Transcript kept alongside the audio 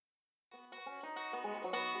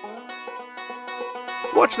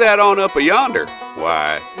What's that on up yonder?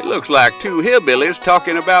 Why, it looks like two hillbillies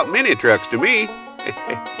talking about mini trucks to me.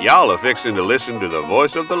 Y'all are fixing to listen to the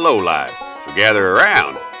voice of the lowlife. So gather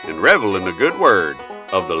around and revel in the good word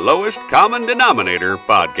of the Lowest Common Denominator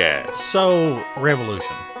podcast. So,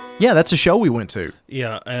 Revolution. Yeah, that's a show we went to.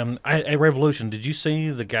 Yeah, at Revolution, did you see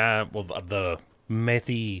the guy with the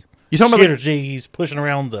methy... You talking about G's pushing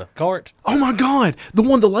around the cart? Oh my God, the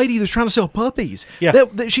lady that was trying to sell puppies. Yeah,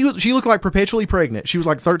 she looked like perpetually pregnant. She was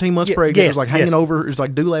like 13 months pregnant. Yes, it was like hanging over. It was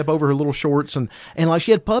like dewlap over her little shorts, and like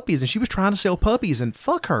she had puppies, and she was trying to sell puppies. And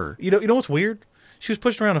fuck her. You know what's weird? She was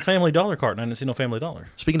pushing around a Family Dollar cart, and I didn't see no Family Dollar.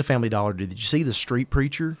 Speaking of Family Dollar, did you see the street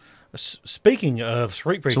preacher? Speaking of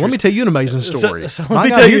street preachers, so let me tell you an amazing story. So let me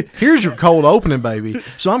tell you. Here's your cold opening, baby.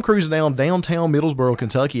 So I'm cruising downtown Middlesboro,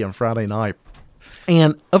 Kentucky on Friday night.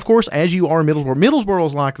 And, of course, as you are in Middlesboro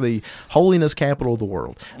is like the holiness capital of the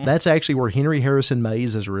world. That's actually where Henry Harrison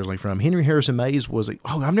Mays is originally from. Henry Harrison Mays was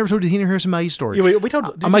I've never told you the Henry Harrison Mays story. Yeah, we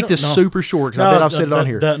told. I'll make this super short because I bet I've said it on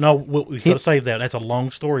here. We got to save that. That's a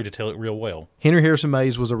long story to tell it real well. Henry Harrison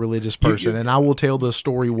Mays was a religious person, and I will tell the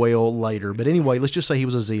story well later. But anyway, let's just say he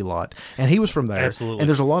was a zealot, and he was from there. Absolutely. And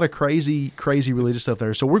there's a lot of crazy religious stuff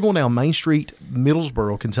there. So we're going down Main Street,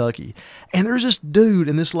 Middlesboro, Kentucky, and there's this dude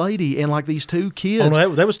and this lady and like these two kids. Oh,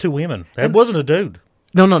 no, that was two women. That wasn't a dude.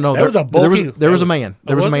 No. That was a bulky. There was a man.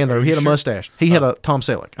 There was a man there. He had a sure? mustache. He had a Tom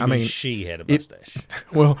Selleck. I mean, she had a mustache.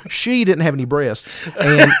 Well, she didn't have any breasts,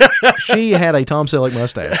 and she had a Tom Selleck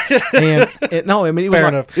mustache. And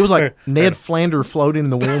it was like Ned Flanders floating in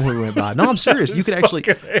the wind when we went by. No, I'm serious. You could actually.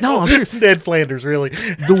 No, I'm serious. Ned Flanders, really.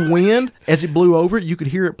 The wind, as it blew over it, you could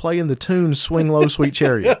hear it playing the tune "Swing Low, Sweet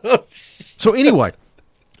Chariot." So anyway.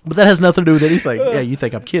 But that has nothing to do with anything. Yeah, you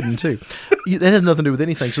think I'm kidding, too. That has nothing to do with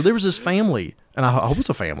anything. So there was this family, and I hope it's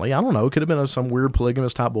a family. I don't know. It could have been some weird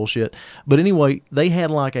polygamous type bullshit. But anyway, they had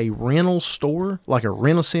like a rental store, like a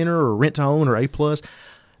rent-a-center or rent-to-own or A+.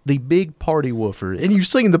 The big party woofer. And you've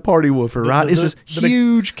seen the party woofer, right? It's this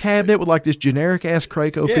huge cabinet with like this generic-ass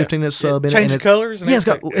Krakow 15-inch sub in it. Change colors? Yeah, it's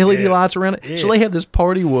got LED lights around it. Yeah. So they have this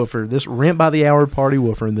party woofer, this rent-by-the-hour party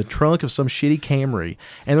woofer in the trunk of some shitty Camry.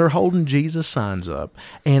 And they're holding Jesus signs up.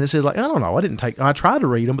 And it says like, I don't know, I tried to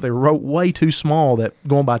read them, but they wrote way too small that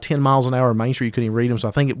going by 10 miles an hour in Main Street, you couldn't even read them. So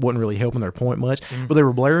I think it wasn't really helping their point much. Mm-hmm. But they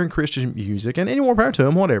were blaring Christian music, and any more power to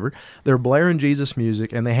them, whatever. They're blaring Jesus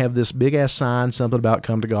music, and they have this big-ass sign, something about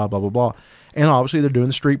come to God, blah, blah, blah. And obviously they're doing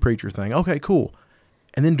the street preacher thing. Okay, cool.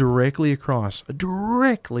 And then directly across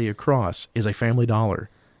is a Family Dollar.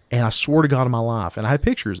 And I swear to God in my life, and I have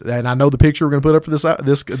pictures, and I know the picture we're going to put up for this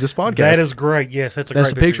podcast. That is great. Yes, that's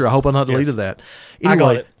the picture. I hope I not deleted that. Anyway, I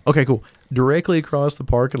got it. Okay, cool. Directly across the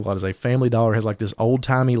parking lot is a Family Dollar. Has like this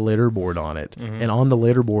old-timey letterboard on it. Mm-hmm. And on the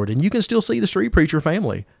letterboard, and you can still see the street preacher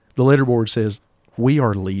family. The letterboard says, "We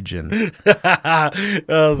are Legion."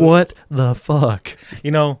 What the fuck?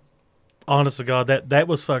 Honest to God, that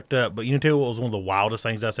was fucked up. But you know what was one of the wildest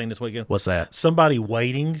things I've seen this weekend? What's that? Somebody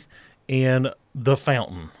waiting in the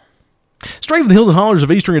fountain. Straight from the hills and hollers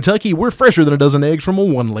of eastern Kentucky, we're fresher than a dozen eggs from a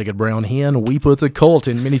one-legged brown hen. We put the cult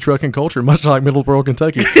in mini trucking culture, much like Middlesboro,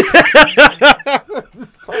 Kentucky.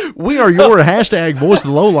 We are your hashtag voice of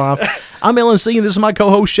the lowlife. I'm LNC, and this is my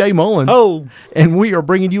co-host, Shay Mullins. Oh. And we are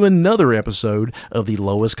bringing you another episode of the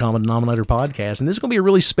Lowest Common Denominator podcast. And this is going to be a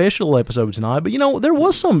really special episode tonight. But, there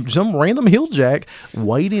was some random hilljack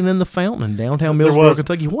waiting in the fountain in downtown Middlesboro,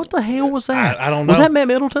 Kentucky. What the hell was that? I don't know. Was that Matt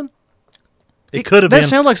Middleton? It could have been. That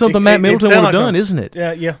sounds like something Matt Middleton would have done, isn't it?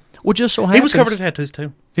 Yeah. Well, just so happens... He was covered in tattoos,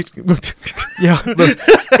 too. Yeah,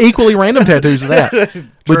 equally random tattoos of that.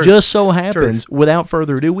 But just so happens, without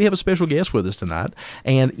further ado, we have a special guest with us tonight.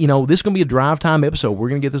 And, this is going to be a drive time episode. We're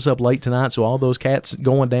going to get this up late tonight, so all those cats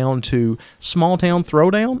going down to Small Town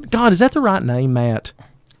Throwdown. God, is that the right name, Matt?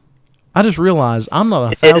 I just realized I'm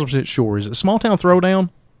not 1,000% sure. Is it Small Town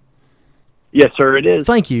Throwdown? Yes, sir, it is.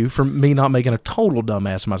 Thank you for me not making a total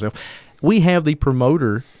dumbass of myself. We have the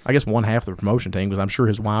promoter, I guess one half of the promotion team, because I'm sure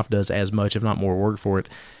his wife does as much, if not more, work for it.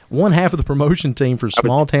 One half of the promotion team for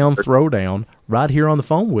Small Town Throwdown right here on the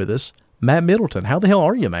phone with us, Matt Middleton. How the hell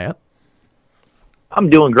are you, Matt?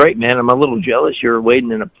 I'm doing great, man. I'm a little jealous you're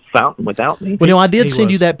waiting in a fountain without me. Well, I did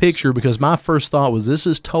send you that picture because my first thought was this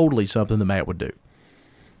is totally something that Matt would do.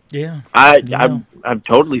 Yeah. I've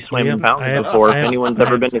totally swam in fountains before. If anyone's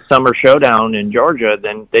ever been to Summer Showdown in Georgia,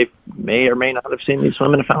 then they may or may not have seen me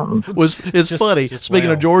swim in a fountain. It's funny. Speaking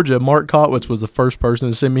of Georgia, Mark Kotwitz was the first person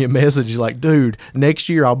to send me a message. He's like, dude, next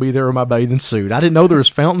year I'll be there in my bathing suit. I didn't know there was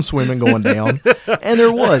fountain swimming going down. And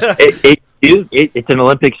there was. It's an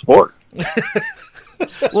Olympic sport.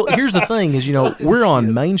 Well, here's the thing: is we're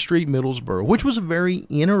on Main Street, Middlesboro, which was a very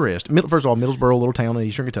interesting. First of all, Middlesboro, a little town in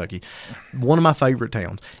eastern Kentucky, one of my favorite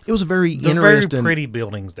towns. It was a very interesting, very pretty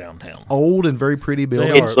buildings downtown, old and very pretty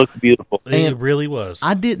buildings. It looked beautiful. It really was.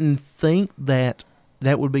 I didn't think that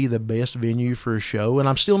would be the best venue for a show, and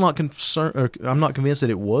I'm still not concerned. I'm not convinced that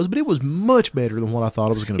it was, but it was much better than what I thought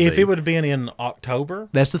it was going to be. If it would have been in October,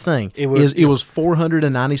 that's the thing. It was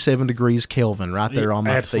 497 degrees Kelvin right there on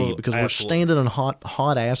my feet because we're standing on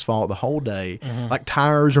hot asphalt the whole day, like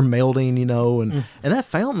tires are melting, and that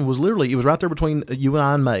fountain was literally, it was right there between you and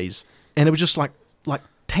I and Maze, and it was just like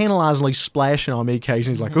tantalizingly splashing on me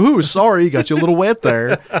occasionally. He's like, "Ooh, sorry, you got you a little wet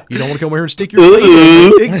there. You don't want to come here and stick your feet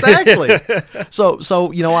in it." Exactly.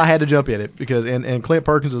 So I had to jump in it because and Clint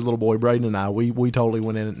Perkins' little boy Braden and I we totally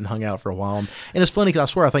went in and hung out for a while. And it's funny because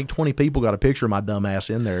I swear I think 20 people got a picture of my dumb ass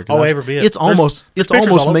in there. Every bit. It's almost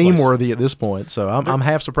meme worthy at this point. So I'm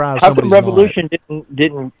half surprised. How come Revolution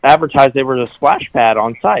didn't advertise there was a splash pad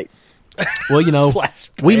on site? Well,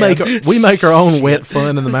 we make our own wet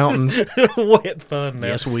fun in the mountains. Wet fun, now.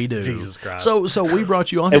 Yes, we do. Jesus Christ! So we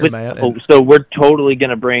brought you on here, Matt. So we're totally going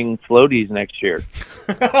to bring floaties next year.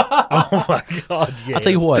 Oh my God! Yes. I'll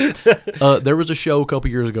tell you what. There was a show a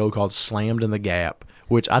couple years ago called Slammed in the Gap,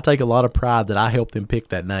 which I take a lot of pride that I helped them pick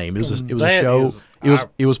that name. It was a show.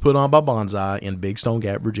 It was put on by Bonsai in Big Stone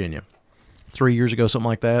Gap, Virginia, 3 years ago, something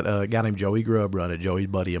like that. A guy named Joey Grubb run it. Joey's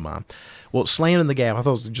buddy of mine. Well, Slammed in the Gap, I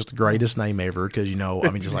thought it was just the greatest name ever because,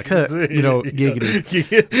 just like,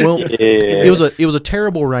 giggity. Well, it was a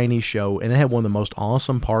terrible rainy show, and it had one of the most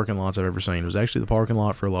awesome parking lots I've ever seen. It was actually the parking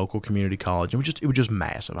lot for a local community college. It was just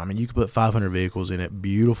massive. I mean, you could put 500 vehicles in it.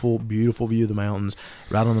 Beautiful, beautiful view of the mountains,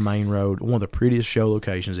 right on the main road. One of the prettiest show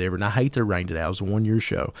locations ever. And I hate they rained it out. It was a one-year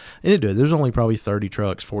show. And it did. There's only probably 30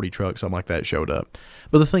 trucks, 40 trucks, something like that showed up.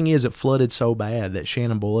 But the thing is, it flooded so bad that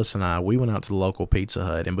Shannon Bullis and we went out to the local Pizza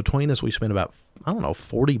Hut, and between us, we spent about,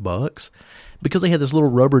 $40 because they had this little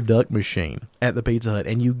rubber duck machine at the Pizza Hut,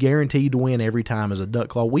 and you guaranteed to win every time as a duck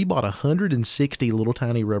claw. We bought 160 little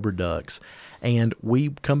tiny rubber ducks, and we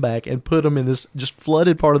come back and put them in this just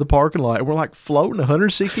flooded part of the parking lot, and we're like floating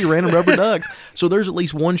 160 random rubber ducks. So there's at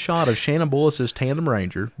least one shot of Shannon Bullis' Tandem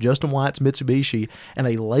Ranger, Justin White's Mitsubishi, and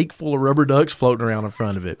a lake full of rubber ducks floating around in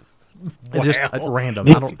front of it. Wow. Just random.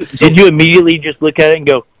 Did you immediately just look at it and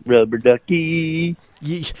go, "Rubber ducky"?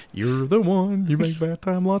 You're the one. You make bad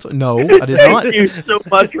time lots. No, I did not. Thank you so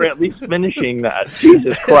much for at least finishing that.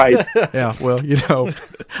 Jesus Christ. Yeah, well,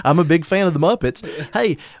 I'm a big fan of the Muppets.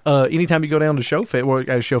 Hey, anytime you go down to Showfest, well,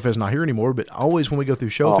 Showfest's not here anymore, but always when we go through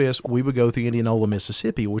Showfest, we would go through Indianola,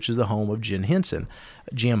 Mississippi, which is the home of Jim Henson.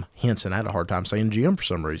 I had a hard time saying Jim for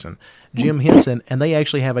some reason. Jim Henson, and they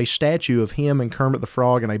actually have a statue of him and Kermit the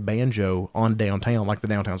Frog and a banjo on downtown, like the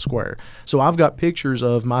downtown square. So I've got pictures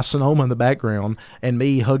of my Sonoma in the background and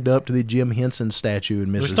me hugged up to the Jim Henson statue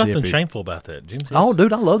in Mississippi. There's nothing shameful about that, Jim. Oh,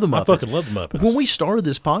 dude, I love the Muppets. I fucking love the Muppets. When we started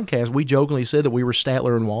this podcast, we jokingly said that we were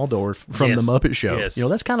Statler and Waldorf from the Muppet Show. Yes.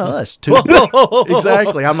 That's kind of us, too.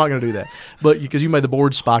 Exactly. I'm not going to do that. But because you made the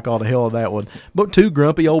board spike all the hell of that one. But two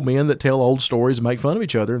grumpy old men that tell old stories and make fun of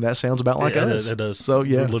each other, and that sounds about like us. It does. So,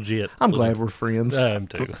 yeah. We're legit. I'm glad we're friends. I am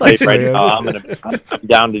too. Thanks, man. I'm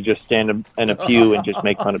down to just stand in a pew and just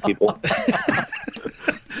make fun of people.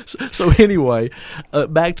 So anyway,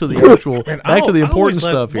 back to the actual, to the important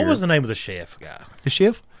stuff here. What was the name of the chef guy? The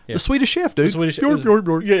chef? Yeah. The Swedish chef, dude. The Swedish chef.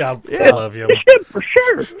 Yeah, I love him. The chef for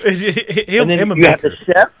sure. And then you have the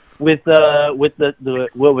chef with the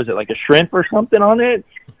what was it, like a shrimp or something on it?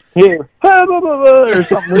 Here, or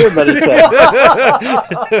something weird about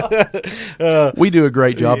it. We do a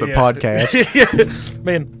great job at podcasts.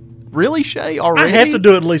 Man. Really, Shay? Already? I have to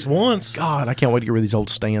do it at least once. God, I can't wait to get rid of these old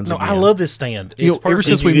stands. No, again. I love this stand. Ever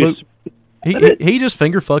since we moved, he just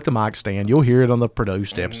finger fucked the mic stand. You'll hear it on the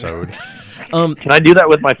produced episode. Can I do that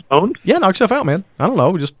with my phone? Yeah, knock yourself out, man. I don't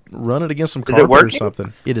know. Just run it against some carpet or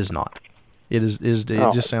something. It is not. It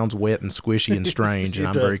just sounds wet and squishy and strange, and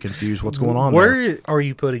I'm very confused. What's going on? Where are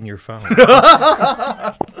you putting your phone?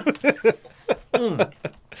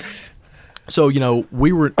 So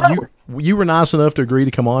you were nice enough to agree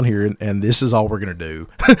to come on here, and this is all we're gonna do.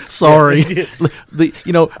 Sorry, all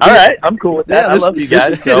right, I'm cool with that. I love you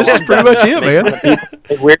guys. This is pretty much it, man.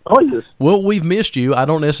 Weird noises. Well, we've missed you. I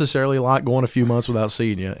don't necessarily like going a few months without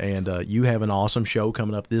seeing you, and you have an awesome show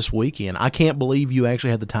coming up this weekend. I can't believe you actually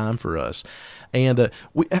had the time for us. And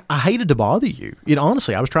I hated to bother you.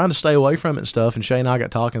 Honestly, I was trying to stay away from it and stuff, and Shay and I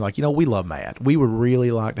got talking like, we love Matt. We would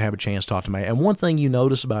really like to have a chance to talk to Matt. And one thing you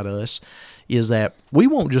notice about us is that we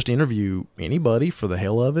won't just interview anybody for the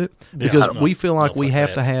hell of it, because we feel like we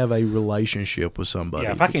have to have a relationship with somebody.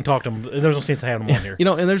 Yeah, if I can't talk to them, there's no sense in having them on here.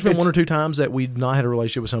 And there's been one or two times that we've not had a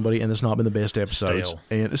relationship with somebody, and it's not been the best episodes. Stale.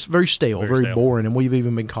 And it's very stale, very boring, and we've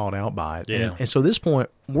even been called out by it. Yeah. And so at this point,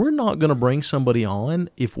 we're not going to bring somebody on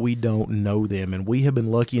if we don't know them. And we have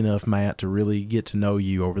been lucky enough, Matt, to really get to know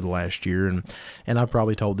you over the last year. And I've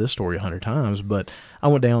probably told this story 100 times, but I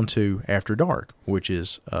went down to After Dark, which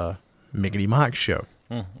is Miggity Mike's show.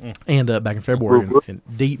 And back in February, and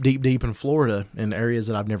deep in Florida, in areas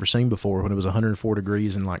that I've never seen before, when it was 104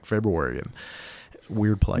 degrees in like February, and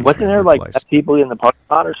weird place. Wasn't there like people in the parking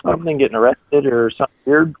lot or something getting arrested or something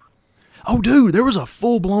weird? Oh, dude, there was a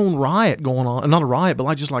full-blown riot going on. Not a riot,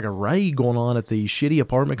 but just like a raid going on at the shitty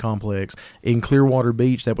apartment complex in Clearwater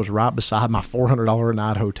Beach that was right beside my $400 a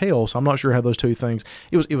night hotel. So I'm not sure how those two things.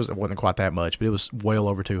 It wasn't quite that much, but it was well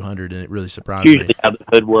over 200, and it really surprised me. Usually how the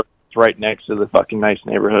hood works, right next to the fucking nice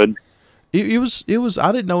neighborhood. It was.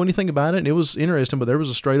 I didn't know anything about it, and it was interesting. But there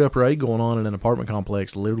was a straight-up raid going on in an apartment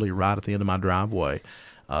complex, literally right at the end of my driveway.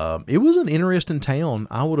 It was an interesting town.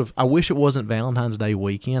 I wish it wasn't Valentine's Day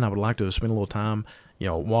weekend. I would like to have spent a little time,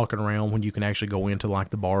 walking around when you can actually go into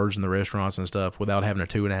like the bars and the restaurants and stuff without having a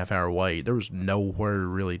 2.5 hour wait. There was nowhere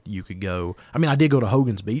really you could go. I mean, I did go to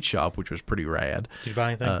Hogan's Beach Shop, which was pretty rad. Did you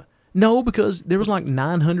buy anything? No, because there was like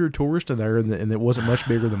 900 tourists in there, and it wasn't much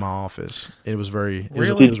bigger than my office. It was very. It was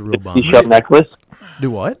a real bummer. Seashell necklace? Do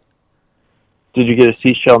what? Did you get a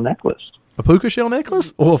seashell necklace? A puka shell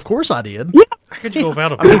necklace? Well, of course I did. Yeah. How could you go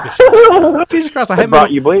without a puka shell? Jesus Christ, I brought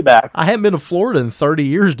you way back. I haven't been to Florida in 30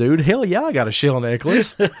 years, dude. Hell yeah, I got a shell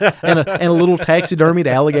necklace and a little taxidermied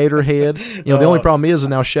alligator head. The only problem is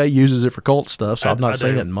now Shay uses it for cult stuff, so I've not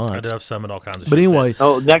seen it in months. I do have some and all kinds of but shit. But anyway.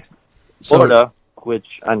 Oh, next Florida, which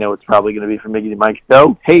I know it's probably going to be for Miggity Mike's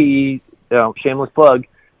show. Hey, shameless plug,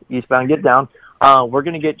 Eastbound Get Down. We're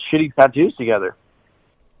going to get shitty tattoos together.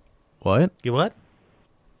 What? You what?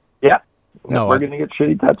 Yeah. No, we're going to get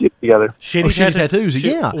shitty tattoos together. Shitty tattoos,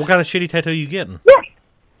 yeah. What kind of shitty tattoo you getting? Yeah.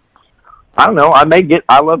 I don't know.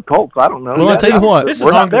 I love cults. I don't know. Well, I'll tell you what.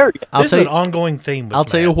 We're not there yet. This is an ongoing theme. I'll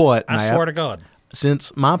tell you what, I swear to God.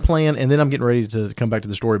 Since my plan, and then I'm getting ready to come back to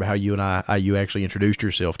the story about how you actually introduced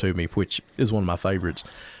yourself to me, which is one of my favorites.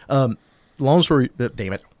 Long story,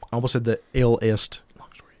 damn it, I almost said the LSS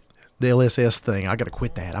thing. I got to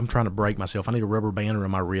quit that. I'm trying to break myself. I need a rubber band around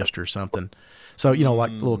my wrist or something. So,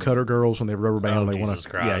 like little cutter girls when they have rubber band, they want to.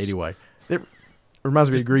 Yeah, anyway. It reminds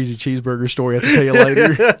me of a greasy cheeseburger story I have to tell you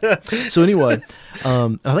later. So, anyway,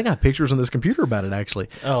 I think I have pictures on this computer about it, actually.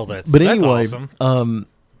 Oh, that's awesome.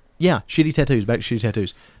 Yeah, shitty tattoos. Back to shitty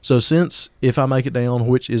tattoos. So, if I make it down,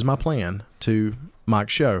 which is my plan, to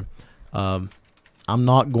Mike's show, I'm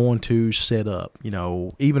not going to set up.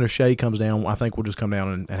 Even if Shay comes down, I think we'll just come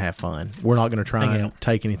down and have fun. We're not going to try and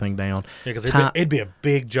take anything down. Yeah, because it'd be a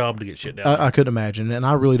big job to get shit down. I could imagine, and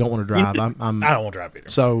I really don't want to drive. I don't want to drive either.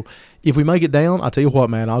 So if we make it down, I'll tell you what,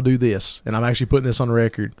 man, I'll do this, and I'm actually putting this on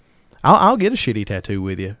record. I'll get a shitty tattoo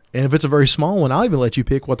with you, and if it's a very small one, I'll even let you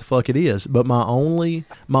pick what the fuck it is. But my only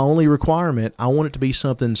requirement, I want it to be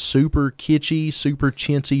something super kitschy, super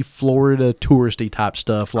chintzy, Florida touristy type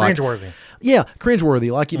stuff, like cringeworthy. Yeah,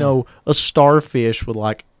 cringeworthy, like a starfish with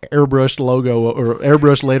like airbrushed logo or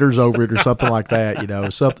airbrushed letters over it or something like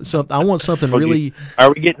that. Something. I want something really.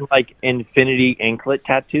 Are we getting like infinity anklet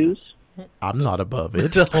tattoos? I'm not above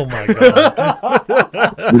it. Oh my god!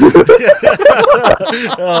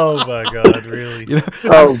 Oh my god! Really?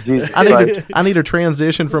 Oh Jesus! I need a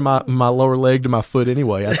transition from my lower leg to my foot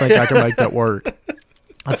anyway. I think I can make that work.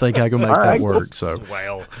 So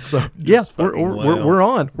wow. So yeah, we're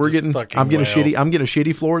on. I'm getting a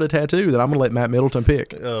shitty Florida tattoo that I'm gonna let Matt Middleton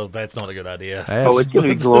pick. Oh, that's not a good idea. It's gonna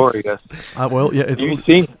be glorious. Well, yeah, you've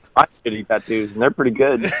seen my shitty tattoos and they're pretty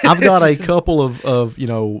good. I've got a couple of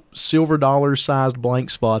silver dollar sized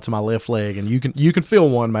blank spots in my left leg, and you can feel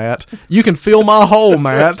one, Matt. You can feel my hole,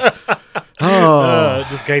 Matt.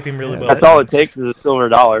 Just gape him really well. That's all it takes is a silver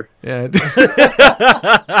dollar. Yeah.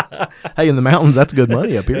 Hey, in the mountains, that's good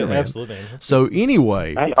money up here, man. Absolutely. So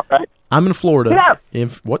anyway, hey, okay. I'm in Florida. Yeah.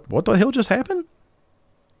 What the hell just happened?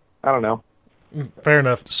 I don't know. Fair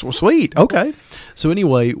enough. Sweet. Okay. So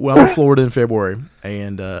anyway, I'm in Florida in February,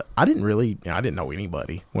 and I didn't know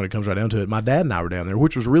anybody when it comes right down to it. My dad and I were down there,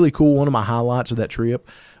 which was really cool. One of my highlights of that trip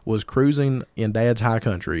was cruising in Dad's high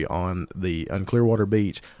country on Clearwater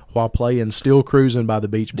Beach while playing Still Cruising by the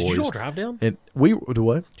Beach Boys. Did you all drive down? And we do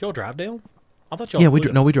what? Did you all drive down? I thought y'all. Yeah, we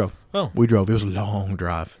drove. Oh, we drove. It was a long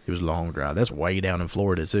drive. That's way down in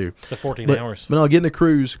Florida too. The 14 hours. But no, getting to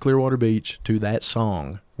cruise Clearwater Beach to that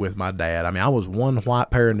song with my dad. I mean, I was one white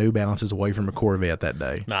pair of New Balances away from a Corvette that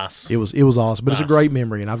day. Nice. It was awesome, but it's a Nice. great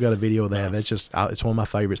memory, and I've got a video of that. Nice. That's just it's one of my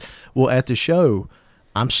favorites. Well, at the show,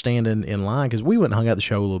 I'm standing in line because we went and hung out at the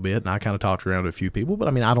show a little bit, and I kind of talked around to a few people. But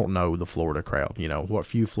I mean, I don't know the Florida crowd. You know, what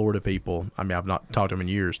few Florida people. I mean, I've not talked to them in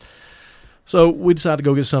years. So we decided to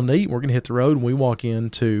go get something to eat. We're going to hit the road, and we walk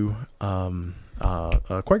into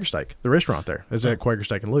Quaker Steak, the restaurant there. It's at Quaker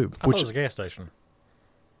Steak and Lube. I thought it was a gas station.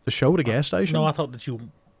 The show at a gas station? No, I thought that you.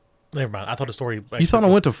 Never mind. I thought the story. You thought I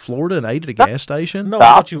went to Florida and ate at a gas station? No, Stop.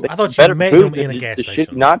 I thought you Better met food him in than a gas the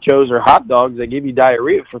station. shitty nachos or hot dogs that give you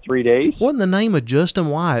diarrhea for 3 days. What in the name of Justin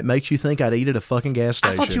White makes you think I'd eat at a fucking gas I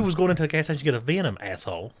station? thought you was going into a gas station to get a Venom,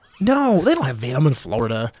 asshole. No, they don't have Venom in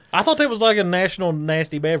Florida. I thought that was like a national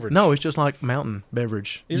nasty beverage. No, it's just like mountain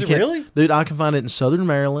beverage. Is You it can't- really? Dude, I can find it in southern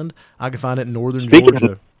Maryland. I can find it in northern Speaking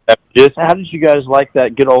Georgia. of beverages, how did you guys like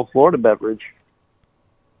that good old Florida beverage?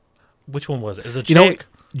 Which one was it? Is it You know, Czech?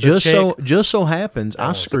 The just so happens I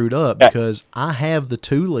Oh. screwed up Yeah. because I have the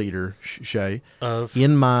 2-liter Shay of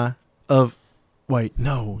in my wait,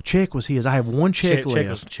 no, Czech was his. I have one Czech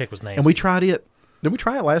left. Czech was nasty. And we tried it. Did we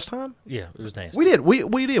try it last time? Yeah, it was nasty. We did.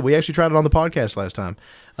 We did. We actually tried it on the podcast last time.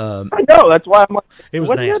 I know, that's why I'm like, It was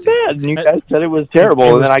wasn't nasty. that bad? And you It- guys said it was terrible. it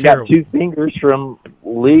and was then I terrible. got 2 fingers from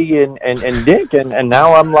Lee and Dick, and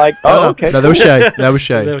now I'm like, oh, okay. No, that was Shay. That was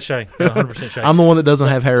Shay. That was Shay. 100% Shay. I'm the one that doesn't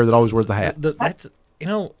have hair that always wears the hat. That's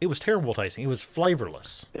it was terrible tasting. It was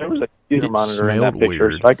flavorless. There was a computer It monitor in that smelled picture,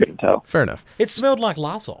 weird. so I couldn't tell. Fair enough. It smelled like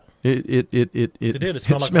Lysol. It did. It smelled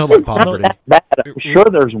like- smelled like It's not poverty. that bad. I'm sure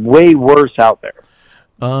there's way worse out there.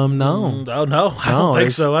 No. Oh no, I don't think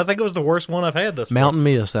it's- so. I think it was the worst one I've had this. Mountain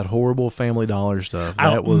Mist, that horrible Family Dollar stuff.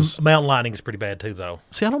 That was. Mountain Lightning is pretty bad too, though.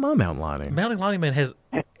 See, I don't mind Mountain Lighting. Mountain Lightning man has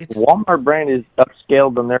it's Walmart brand is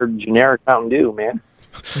upscaled than their generic Mountain Dew, man.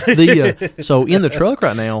 So in the truck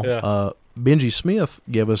right now, Yeah. Benji Smith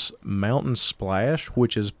gave us Mountain Splash,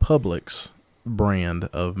 which is Publix brand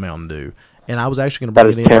of Mountain Dew, and I was actually going to That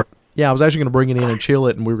bring is it in. terrible. Yeah, I was actually going to bring it in and chill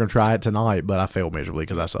it, and we were going to try it tonight, but I failed miserably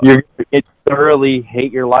because I suck. You thoroughly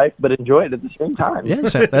hate your life, but enjoy it at the same time. Yeah,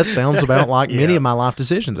 that sounds about like many Yeah. of my life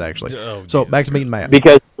decisions, actually. Oh, So Jesus back to meeting Matt.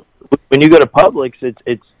 Because when you go to Publix,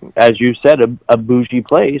 it's as you said, a bougie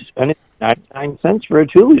place, and it's 99 cents for a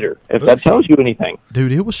 2-liter. If that Bougie. tells you anything.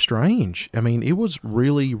 Dude, it was strange. I mean, it was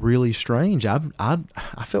really, really strange. I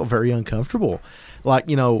felt very uncomfortable. Like,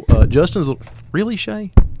 Justin's really,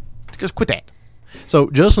 Shay? Just quit that. So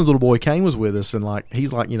Justin's little boy Kane was with us, and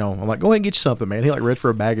he's like, I'm like, go ahead and get you something, man. He reached for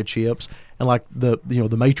a bag of chips, and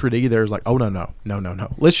the maitre d' there is like, oh no,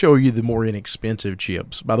 let's show you the more inexpensive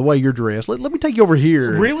chips. By the way, you're dressed. Let me take you over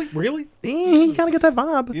here. really. He kind of got that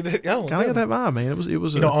vibe. You did- oh, Kind of got that vibe, man. It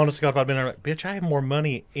was. honest to God, if I'd been there, like, bitch, I have more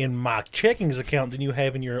money in my checkings account than you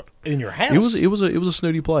have in your house. It was a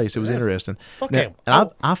snooty place. It was interesting. Fuck Now, him. and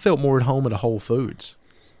I felt more at home at a Whole Foods.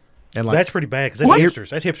 And That's pretty bad because that's What?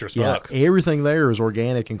 hipsters. That's hipster yeah, stuff. everything there is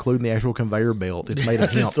organic, including the actual conveyor belt. It's made of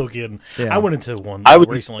I'm hemp. still kidding. Yeah. I went into one I would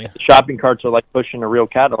recently. shopping carts are like pushing a real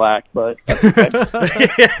Cadillac, but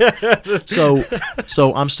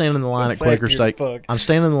So I'm standing in the line at That's Quaker accurate Steak. as fuck. I'm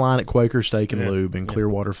standing in the line at Quaker Steak and Yeah. Lube in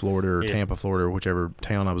Clearwater, Florida, or Yeah. Tampa, Florida, or whichever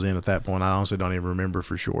town I was in at that point. I honestly don't even remember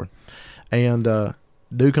for sure. And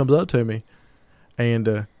dude comes up to me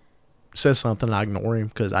and says something. And I ignore him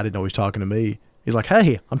because I didn't know he was talking to me. He's like,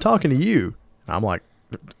 "Hey, I'm talking to you." And I'm like,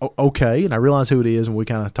 "Okay." And I realize who it is, and we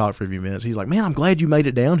kind of talked for a few minutes. He's like, "Man, I'm glad you made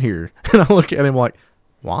it down here." And I look at him like,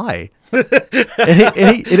 "Why?" and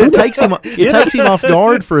it takes him off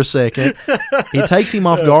guard for a second. He takes him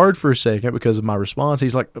off guard for a second because of my response.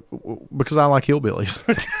 He's like, "Because I like hillbillies,"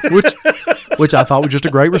 which I thought was just a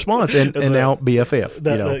great response. And now BFF.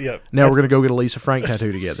 yeah. Now we're gonna go get a Lisa Frank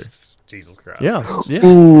tattoo together. Jesus Christ. Yeah.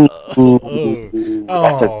 ooh,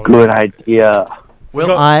 Oh, that's a good idea.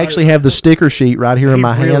 Well, I actually have the sticker sheet right here in He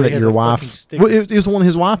my hand really that has your a wife. fucking sticker. Well, it was the one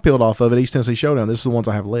his wife peeled off of at East Tennessee Showdown. This is the ones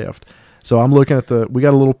I have left. So I'm looking at we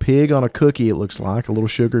got a little pig on a cookie. It looks like a little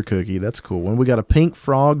sugar cookie. That's cool. And we got a pink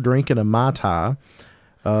frog drinking a Mai Tai.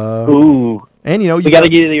 Ooh, And you we got to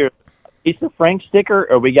get either a Lisa Frank sticker,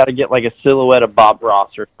 or we got to get like a silhouette of Bob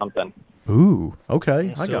Ross or something. Ooh,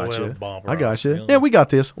 okay, I Silhouette got you. of Bob I got Ross, you. really? Yeah, we got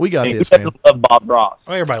this. We got And this, who man. doesn't love Bob Ross?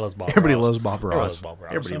 Oh, everybody loves Bob Everybody Ross. loves Bob Everybody Ross. loves Bob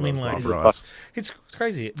Ross. Everybody I mean, loves like, Bob Ross. it's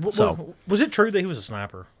crazy. So- Was it true that he was a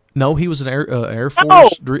sniper? No, he was an Air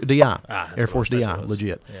Force DI. that's Air what Force it was, that's DI, what it was.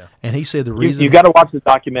 legit. Yeah. And he said the reason You got to watch the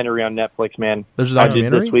documentary on Netflix, man. There's a I did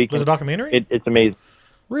documentary? this week. Was it a documentary? It's amazing.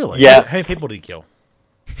 really, Yeah. How many people did he kill?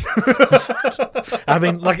 I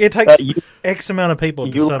mean, like, it takes X amount of people to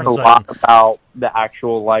You do learn a something. lot about the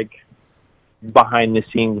actual behind the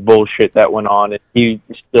scenes bullshit that went on, and he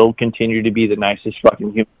still continued to be the nicest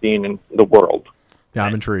fucking human being in the world. Yeah,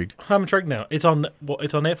 I'm intrigued. I'm intrigued now. It's on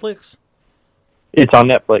Netflix? It's on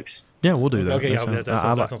Netflix. Yeah, we'll do that. Okay, That yeah,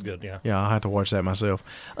 sounds- that sounds good, yeah. Yeah, I'll have to watch that myself.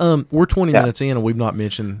 We're 20 minutes in, and we've not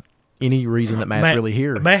mentioned any reason that Matt's really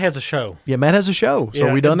here. Matt has a show. Yeah, Matt has a show. So Yeah,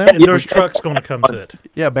 are we done now? and there's trucks going to come to it.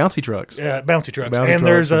 Yeah, bouncy trucks. Yeah, bouncy trucks. Bouncy and trucks.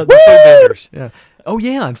 there's the food vendors. Yeah. Oh,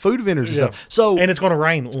 yeah, and food vendors and Yeah. stuff. So, And it's going to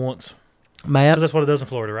rain once. Matt, Because that's what it does in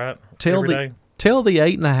Florida, right? tell Every the day. tell the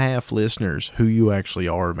 8.5 listeners who you actually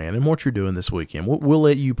are, man, and what you're doing this weekend. We'll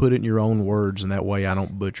let you put it in your own words, and that way I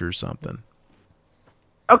don't butcher something.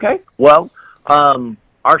 Okay. Well,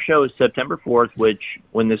 our show is September 4th, which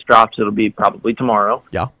when this drops, it'll be probably tomorrow.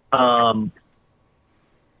 Yeah.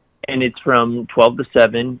 And it's from 12 to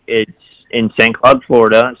 7. It's in St. Cloud,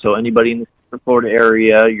 Florida. So anybody in the Central Florida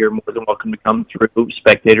area, you're more than welcome to come through.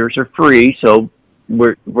 Spectators are free, so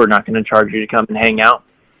we're not going to charge you to come and hang out.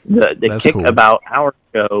 The That's kick cool. about our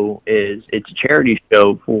show is it's a charity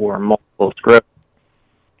show for multiple sclerosis.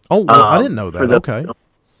 Oh, well, I didn't know that. Okay.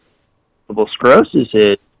 Multiple sclerosis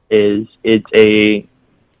is it's a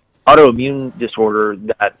autoimmune disorder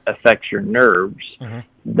that affects your nerves.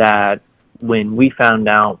 That when we found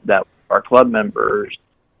out that our club members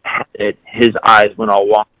had it, his eyes went all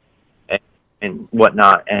wide and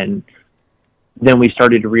whatnot, and then we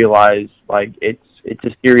started to realize like it's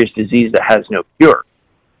a serious disease that has no cure.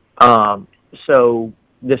 So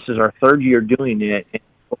this is our third year doing it, and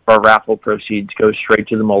our raffle proceeds go straight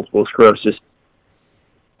to the multiple sclerosis.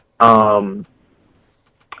 And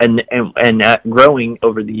that growing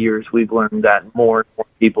over the years, we've learned that more and more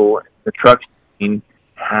people in the truck scene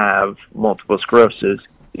have multiple sclerosis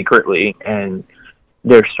secretly, and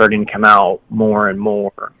they're starting to come out more and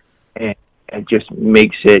more, and it just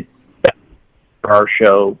makes it for our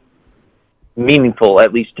show meaningful,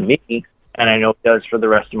 at least to me, and I know it does for the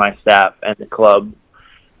rest of my staff and the club.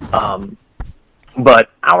 But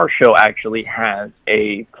our show actually has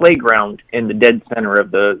a playground in the dead center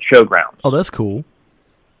of the showground. Oh, that's cool.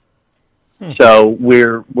 So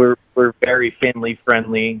we're very family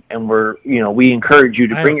friendly, and we encourage you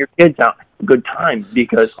to bring your kids out and have a good time,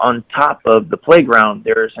 because on top of the playground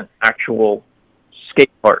there is an actual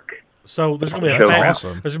skate park. So there's going to be Show.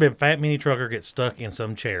 Awesome. there's going to be a fat mini trucker get stuck in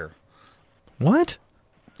some chair. What?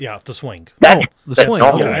 Yeah, to swing. That's the that's swing.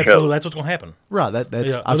 normal Yeah, Okay. show. absolutely. That's what's going to happen. Right.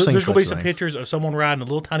 That's Yeah, I've seen there's going to be such some things. pictures of someone riding a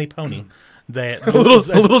little tiny pony that a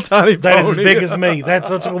little tiny that is as pony. big as me. That's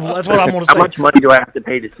what I'm going to How say. much money do I have to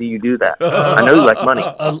pay to see you do that? I know you like money.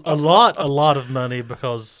 A lot of money,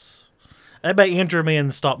 because that may injure me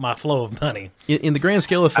and stop my flow of money. In the grand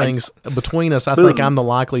scale of things, between us, I think I'm the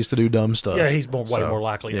likeliest to do dumb stuff. Yeah, he's way So, more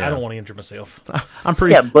likely. yeah. I don't want to injure myself. I'm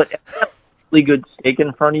pretty. Yeah, but if you have a really good steak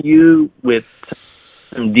in front of you with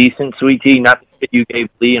some decent sweet tea, not that you gave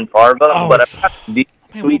Lee and Farva, Oh, but it's- I've got some decent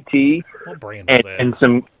sweet tea What brand is that? and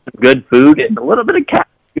some good food and a little bit of cat,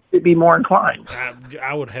 you could be more inclined.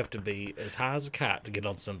 I would have to be as high as a kite to get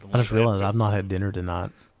on something like I just that. realized I've not had dinner tonight.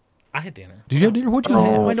 I had dinner. Did you have dinner? What'd you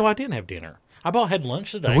Oh, have? no, I didn't have dinner. I had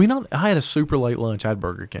lunch today. Have we not? I had a super late lunch. I had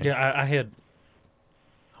Burger King. Yeah, I had.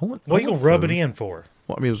 I want, What are I you want going to rub food. it in for?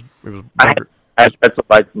 Well, I mean, it was I had, burger. I had pretzel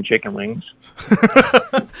bites and chicken wings.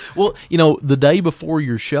 Well, the day before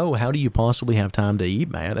your show, how do you possibly have time to eat,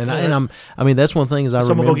 Matt? I mean, that's one thing is I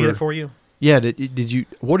Someone remember. go get it for you? Yeah, did you?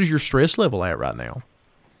 What is your stress level at right now?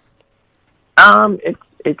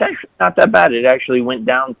 It's actually not that bad. It actually went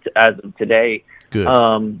down as of today. Good.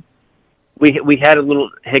 We had a little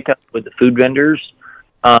hiccup with the food vendors.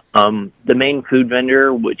 The main food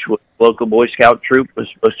vendor, which was local Boy Scout troop, was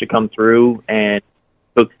supposed to come through and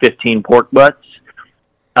cook 15 pork butts.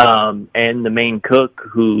 And the main cook,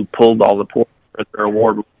 who pulled all the pork for their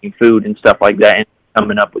award-winning food and stuff like that, and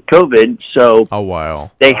coming up with COVID, so Oh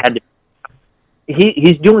wow. they had to.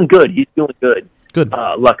 He's doing good. He's doing good. Good.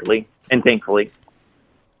 Luckily and thankfully.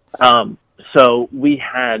 So we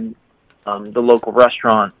had the local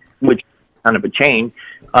restaurant, which is kind of a chain,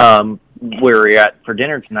 where we're at for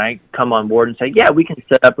dinner tonight, come on board and say, yeah, we can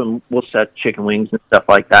set up and we'll set chicken wings and stuff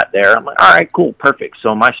like that there. I'm like, all right, cool, perfect.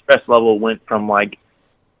 So my stress level went from like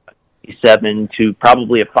 7 to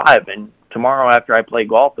probably a 5, and tomorrow after I play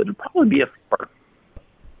golf, it'll probably be a 4.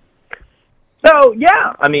 So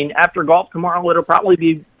yeah, I mean, after golf tomorrow, it'll probably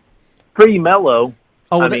be pretty mellow.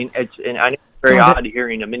 Oh, I that- mean, and I know it's very God, that- odd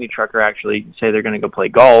hearing a mini trucker actually say they're going to go play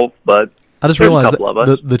golf, but I just there's a realized couple of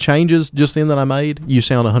that us. the changes just then that I made, you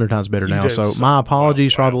sound 100 times better now. do. So my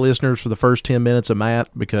apologies for all the listeners for the first 10 minutes of Matt,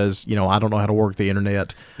 because I don't know how to work the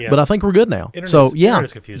internet. Yeah. But I think we're good now. Internet's- So yeah,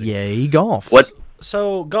 internet's confusing. yay golf. What?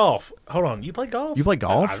 So, golf. Hold on. You play golf? You play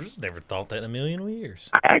golf? I just never thought that in a million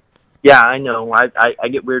years. Yeah, I know. I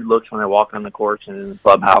get weird looks when I walk on the course and in the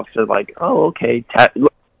clubhouse. They're like, oh, okay.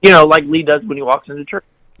 like Lee does when he walks into church.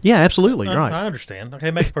 Yeah, absolutely, right. I understand. Okay,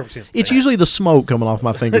 it makes perfect sense. It's usually the smoke coming off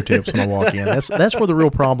my fingertips when I walk in. That's where the real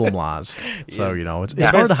problem lies. So it's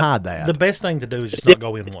hard to hide that. The best thing to do is just not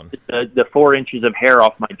go in one. The 4 inches of hair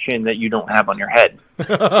off my chin that you don't have on your head.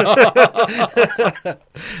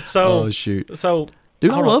 So, Oh shoot! so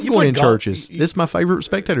Dude, I hold on, love you going play in golf? churches. It's my favorite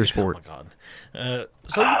spectator sport. Oh my god!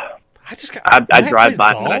 So I just got. I Matt drive plays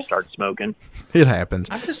by golf? and I start smoking. It happens.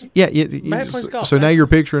 I just Yeah, Matt plays golf. so now you're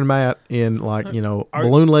picturing Matt in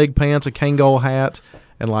balloon leg pants, a Kangol hat,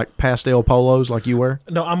 and like pastel polos like you wear.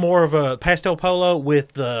 no. I'm more of a pastel polo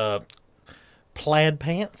with the plaid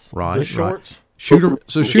pants, Right, the right. shorts. Shooter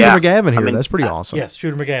Yeah, McGavin here. I mean, That's pretty awesome. Yes,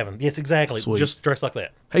 Shooter McGavin. Yes, exactly. Sweet. Just dressed like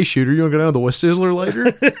that. Hey, Shooter, you want to go down to the West Sizzler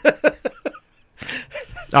later?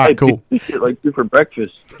 All right, cool. I eat like you for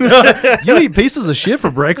breakfast. You eat pieces of shit for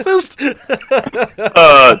breakfast? No.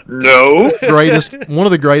 One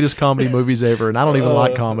of the greatest comedy movies ever, and I don't even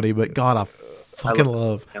like comedy, but God, I fucking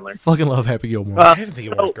love Happy Gilmore. I didn't think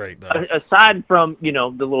it was great though. Aside from the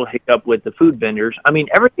little hiccup with the food vendors, I mean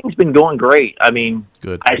everything's been going great. I mean,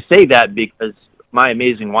 Good. I say that because my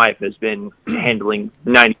amazing wife has been handling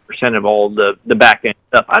 90% of all the back end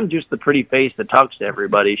stuff. I'm just the pretty face that talks to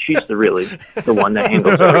everybody. She's the one that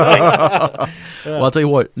handles everything. Well, I'll tell you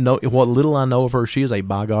what. What little I know of her, she is a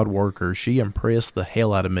by God worker. She impressed the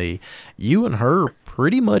hell out of me. You and her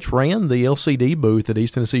pretty much ran the LCD booth at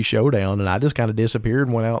East Tennessee Showdown, and I just kind of disappeared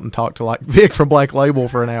and went out and talked to like Vic from Black Label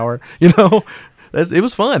for an hour. It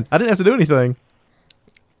was fun. I didn't have to do anything.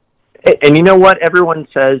 And you know what everyone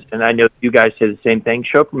says, and I know you guys say the same thing,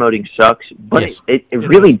 show promoting sucks, but Yes. it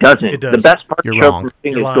really doesn't. It does. The best part You're of show wrong.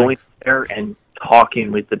 promoting You're is lying. going there and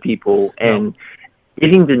talking with the people and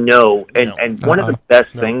getting to know. And, No. and one of the best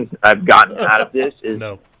things I've gotten out of this is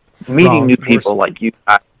No, meeting Wrong. new people like you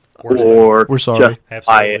guys, Worst or We're sorry. just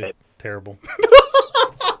buy absolutely it. terrible.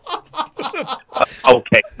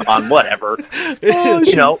 Okay, come on, whatever.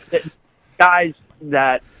 Guys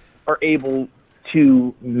that are able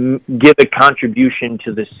to give a contribution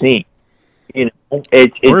to the scene.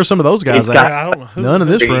 Where are some of those guys it's at? got- I don't. None in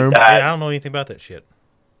this room. Yeah, I don't know anything about that shit.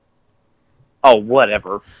 Oh,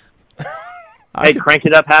 whatever. Hey, Crank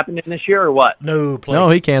It Up happening this year or what? No, please. No,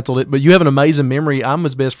 he canceled it. But you have an amazing memory. I'm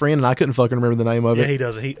his best friend, and I couldn't fucking remember the name of Yeah, it. he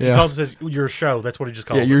doesn't. He Yeah. calls it says your show. That's what he just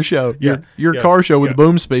calls Yeah, it. your show. Yeah, Your yeah, car show with yeah. the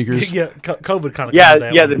boom speakers. Yeah, COVID kind of Yeah,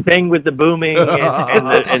 that yeah, one. the thing with the booming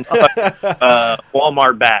and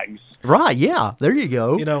Walmart bags. Right, yeah. There you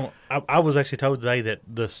go. I was actually told today that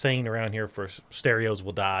the scene around here for stereos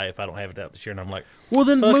will die if I don't have it out this year, and I'm like, Well,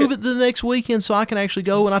 then fuck move it. it to the next weekend so I can actually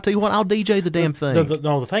go, and I'll tell you what, I'll DJ the damn thing.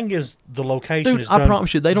 the thing is, the location Dude, is I done-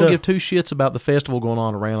 promise you, they don't the- give two shits about the festival going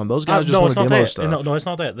on around them. Those guys just no, want it's to not demo that. stuff. No, it's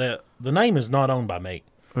not that. The name is not owned by me,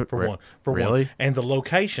 for one. For really? one, and the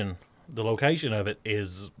location of it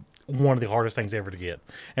is one of the hardest things ever to get,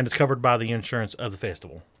 and it's covered by the insurance of the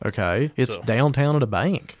festival. Okay. It's So- downtown at a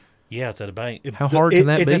bank. Yeah, it's at a bank. How hard can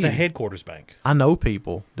that It's at be? the headquarters bank. I know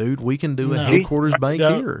people. Dude, we can do a No. headquarters bank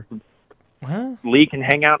No. here. Huh? Lee can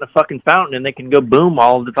hang out in a fucking fountain and they can go boom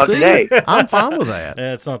all the fucking See? day. I'm fine with that.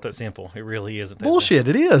 It's not that simple. It really isn't. That Bullshit,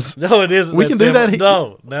 it is. Simple. No, it isn't. We can do simple. that here.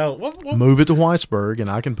 No. What Move it to Whitesburg, and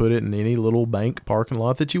I can put it in any little bank parking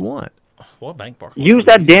lot that you want. bank park? Use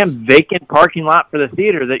that damn vacant parking lot for the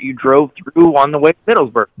theater that you drove through on the way to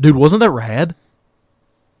Middlesbrough. Dude, wasn't that rad?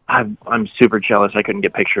 I'm super jealous I couldn't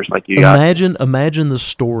get pictures like you got. Imagine the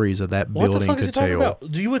stories of that What the building fuck is he could talking tell.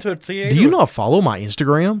 about? Do you went to a theater? Do you not follow my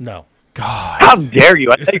Instagram? No. God, How dare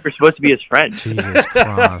you? I thought you were supposed to be his friend. Jesus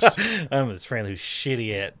Christ. I'm his friend who's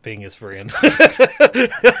shitty at being his friend.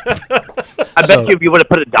 I bet you if you would have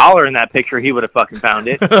put $1 in that picture, he would have fucking found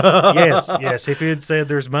it. yes. If he had said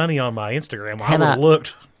there's money on my Instagram, I Had would I- have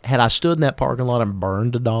looked. Had I stood in that parking lot and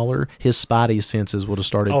burned $1, his spidey senses would have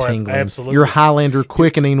started Oh, tingling. absolutely. Your Highlander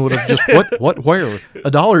quickening would have just where?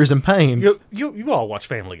 $1 is in pain. You all watch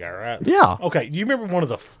Family Guy, right? Yeah. Okay. Do you remember one of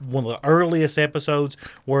the earliest episodes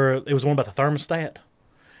where it was one about the thermostat?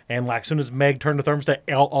 And like, as soon as Meg turned the thermostat,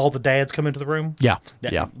 all the dads come into the room. Yeah.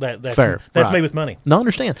 That's Fair. That's Right. made with money. No, I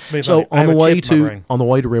understand. Maybe So I have a chip in my brain. on the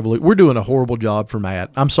way to Revolution, we're doing a horrible job for Matt.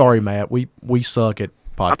 I'm sorry, Matt. We suck at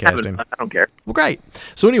I podcasting. don't care. Well, great.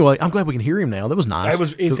 So anyway, I'm glad we can hear him now. That was nice.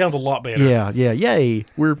 It sounds a lot better. Yeah. Yay.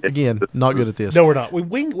 We're again not good at this. No, we're not. We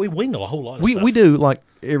wing a whole lot of stuff. We do like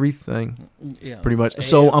everything Yeah. pretty much.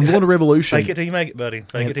 So I'm going to Revolution. Fake it till you make it, buddy.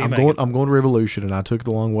 Fake it till you I'm make going. it. I'm going to Revolution, and I took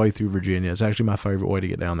the long way through Virginia. It's actually my favorite way to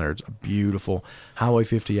get down there. It's a beautiful Highway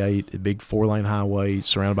 58, a big 4-lane highway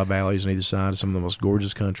surrounded by valleys on either side. Some of the most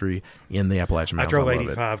gorgeous country in the Appalachian I Mountains. drove love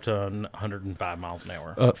it. 85 to 105 miles an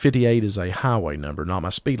hour. 58 is a highway number, not my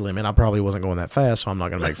speed limit. I probably wasn't going that fast, so I'm not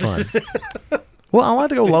going to make fun. Well, I like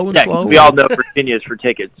to go low and Yeah, slow. we all know Virginia's for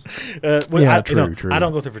tickets. Yeah, true. I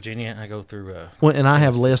don't go through Virginia. I go through. Well, and I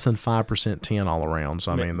have less than 5% tin all around.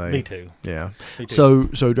 So I mean, me too. Yeah. Me too.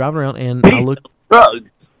 So driving around and I look. Drugs,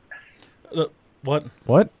 What?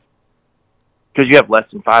 What? because you have less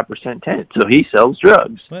than 5% tenants, so he sells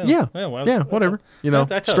drugs. Well, Yeah, well, yeah, whatever. You know,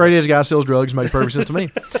 that's straight edge guy sells drugs makes perfect sense to me.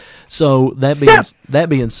 So that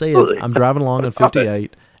being said, Absolutely. I'm driving along on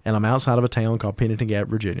 58, and I'm outside of a town called Pennington Gap,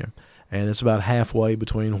 Virginia, and it's about halfway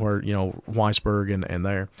between where Weisberg and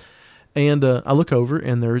there. And I look over,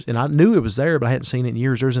 and I knew it was there, but I hadn't seen it in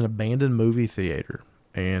years. There's an abandoned movie theater.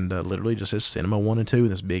 And literally just says Cinema 1 and 2 in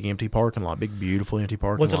this big empty parking lot, big beautiful empty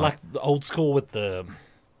parking lot. Was it like the old school with the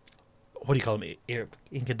what do you call them?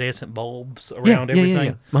 Incandescent bulbs around everything.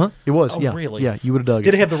 Yeah. Uh-huh. It was. Oh, yeah, really? Yeah, you would have dug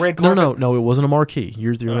Did it. it have the red carpet? No. It wasn't a marquee.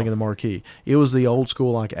 You're thinking of the marquee. It was the old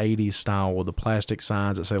school like '80s style with the plastic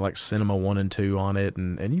signs that say like Cinema 1 and 2 on it,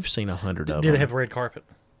 and you've seen 100 of them. Did it have the red carpet?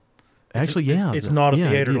 Actually, yeah. It's not a yeah, it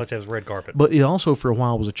theater did. unless it has red carpet. But it also for a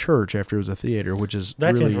while was a church after it was a theater, which is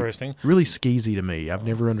That's really, interesting. really skeezy to me. I've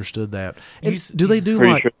never understood that. And You- do they do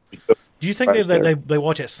Pretty like? sure. Do you think Right they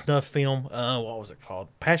watch that snuff film? What was it called?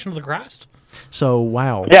 Passion of the Christ? So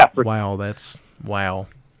wow, Yeah, that's wow.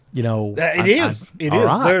 You know, It is. It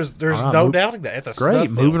all is. right. There's All right, no move- doubting that. It's a Great, snuff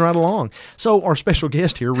film. moving right along. So our special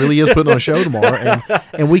guest here really is putting on a show tomorrow,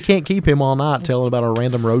 and we can't keep him all night telling about our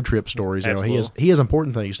random road trip stories. You know, he has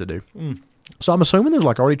important things to do. So I'm assuming there's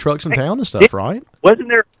like already trucks in town and stuff, right? Wasn't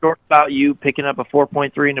there a story about you picking up a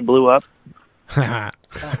 4.3 and it blew up?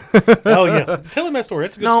 Oh yeah, tell him that story.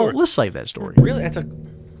 It's a good No, story. let's save that story Really, that's a.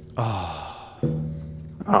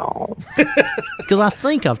 Oh, because I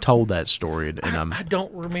think I've told that story, and I'm I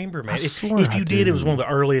don't remember, man. I If swear if I you did, it was do. one of the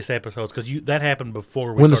earliest episodes because that happened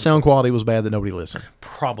before we when the started- sound quality was bad that nobody listened.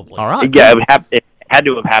 Probably. All right, yeah, it had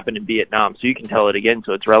to have happened in Vietnam, so you can tell it again,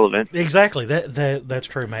 so it's relevant. Exactly. That's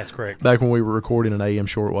true. Matt's correct. back when we were recording an AM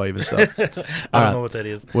shortwave and stuff. I don't know what that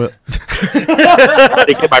is. Well, I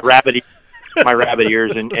get my rabbit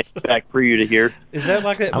ears and back for you to hear. Is that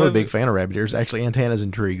like that? I'm a movie? big fan of rabbit ears. Actually, antennas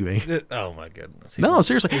intrigue me. Oh my goodness. No,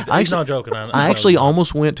 seriously. He's not joking. I actually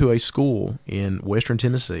almost went to a school in Western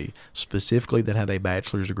Tennessee specifically that had a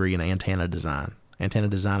bachelor's degree in antenna design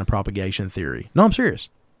and propagation theory. No, I'm serious.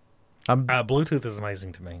 Bluetooth is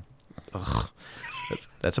amazing to me.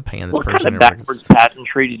 That's a pan that's What kind personally of backwards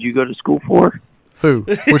pageantry did you go to school for? Who?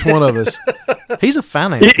 Which one of us? He's a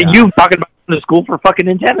finance guy. You talking about going to school for fucking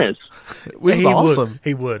antennas? It was He awesome. Would.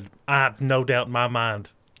 He would. I have no doubt in my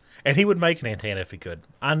mind. And he would make an antenna if he could.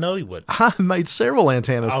 I know he would. I made several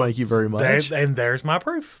antennas. Thank you very much, There's my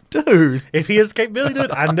proof. dude. If he has the capability to do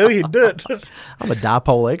it, I knew he'd do it. I'm a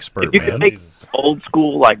dipole expert, If you man. could make old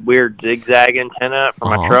school like weird zigzag antenna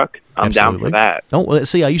for my truck, I'm down for Absolutely. that. Don't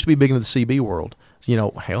see. I used to be big into the CB world. You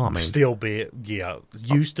know, hell, I mean, Still be, yeah,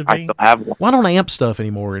 used to I be. still have one. well, I don't amp stuff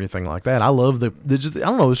anymore or anything like that. I love the just, I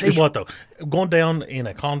don't know. It's Tell you just, what though, going down in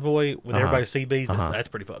a convoy with everybody's CBs, that's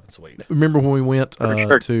pretty fucking sweet. remember when we went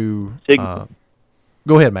sure. to Signal.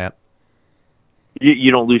 go ahead, Matt.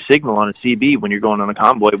 You don't lose signal on a CB when you're going on a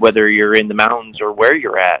convoy, whether you're in the mountains or where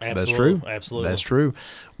you're at. That's Absolutely, true. Absolutely. That's true.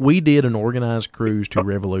 We did an organized cruise to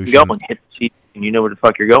Revolution. You go and hit the CB and you know where the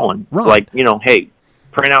fuck you're going. Right. Like, hey,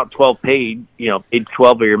 print out 12 page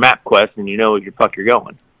 12 of your map quest and you know where the fuck you're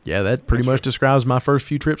going. Yeah, that pretty much describes my first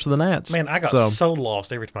few trips to the Nats. Man, I got so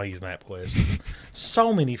lost every time I used MapQuest.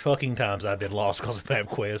 So many fucking times I've been lost because of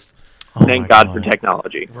MapQuest. Oh Thank my God for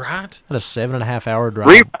technology. Right? I had a 7.5 hour drive.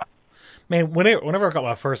 Reroute. Man, whenever I got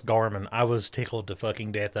my first Garmin, I was tickled to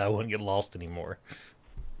fucking death that I wouldn't get lost anymore.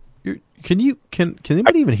 Can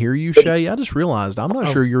anybody even hear you, Shay? I just realized I'm not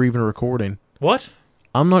sure you're even recording. What?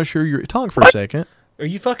 I'm not sure you're talk for a second. Are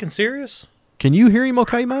you fucking serious? Can you hear him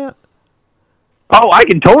okay, Matt? Oh, I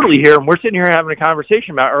can totally hear them. We're sitting here having a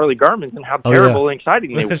conversation about early Garmins and how Oh, yeah. terrible and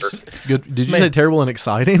exciting they were. Good. Did you Man. say terrible and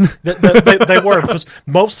exciting? They were, because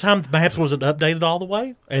most of the time the maps wasn't updated all the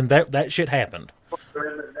way, and that shit happened.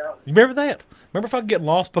 You remember that? Remember fucking getting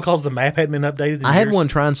lost because the map hadn't been updated in I had years? one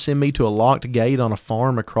try and send me to a locked gate on a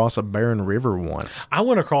farm across a barren river once. I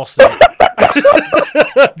went across that.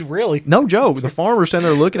 Really? No joke. The farmer's standing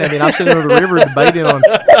there looking at me, and I'm sitting over the river debating on.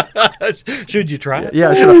 Should you try it?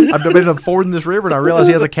 Yeah, sure. I've been fording this river, and I realize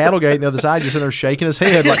he has a cattle gate on the other side. Just sitting there shaking his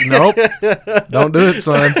head, like, "Nope, don't do it,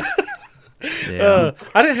 son." Yeah.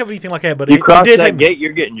 I didn't have anything like that, but You it cross did that take me. gate,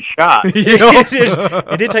 you're getting shot.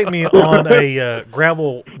 It did take me on a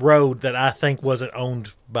gravel road that I think wasn't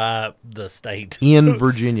owned by the state. In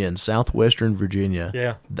Virginia, in southwestern Virginia.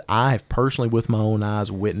 Yeah. I have personally, with my own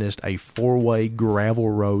eyes, witnessed a 4-way gravel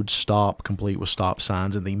road stop, complete with stop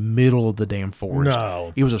signs in the middle of the damn forest.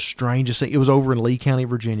 No. It was the strangest thing. It was over in Lee County,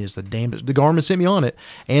 Virginia. It's the damnedest. The Garmin sent me on it,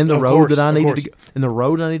 and the Of road course, that I of needed course. to, and the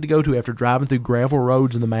road I need to go to after driving through gravel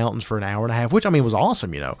roads in the mountains for an hour and a half, which I mean was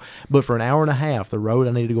awesome, But for an hour and a half, the road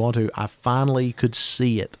I needed to go onto, I finally could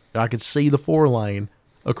see it. I could see the 4-lane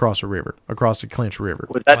across the river, across the Clinch River,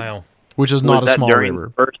 Was that, Wow. which is was not a that small during river.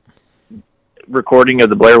 the first recording of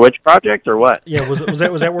the Blair Witch Project, or what? Yeah, was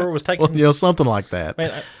that where it was taken? Well, something like that.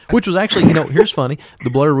 Man, Which was actually, here's funny.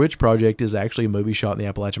 The Blair Witch Project is actually a movie shot in the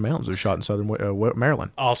Appalachian Mountains. It was shot in southern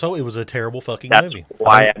Maryland. Also, it was a terrible fucking That's movie.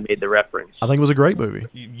 why I made the reference. I think it was a great movie.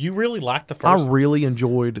 You really liked the I first. really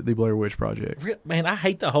enjoyed the Blair Witch Project. Man, I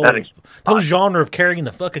hate the whole That is- genre of carrying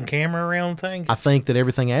the fucking camera around thing. I think that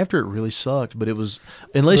everything after it really sucked, but it was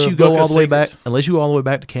unless The you go Book all of the way back, Secrets. unless you go all the way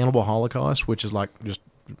back to Cannibal Holocaust, which is like just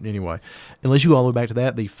anyway, unless you go all the way back to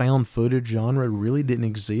that, the found footage genre really didn't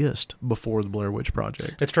exist before the Blair Witch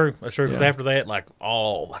Project. That's true. That's true. Because Yeah. after that, like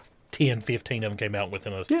 10, 15 of them came out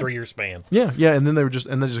within a 3-year span. Yeah, and then they just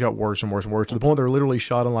got worse and worse and worse to the point they were literally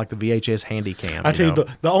shot on like the VHS Handycam. I tell you,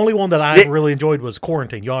 the only one that I really enjoyed was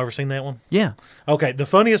Quarantine. Y'all ever seen that one? yeah. Okay, the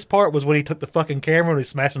funniest part was when he took the fucking camera and he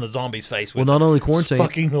smashed in the zombie's face. Well, With not it. only It's Quarantine,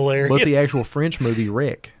 fucking hilarious. but the actual French movie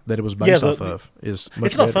Wreck that it was based off of is much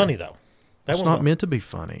it's not better. funny though. That It's one's not meant to be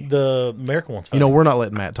funny. The American one's funny. We're not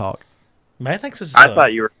letting Matt talk. Matt thinks this is. I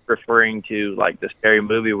thought you were referring to like the scary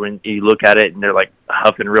movie when you look at it and they're like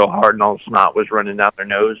huffing real hard and all the snot was running down their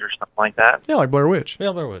nose or something like that. Yeah, like Blair Witch.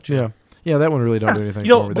 Yeah, Blair Witch. Yeah, that one really don't do anything. You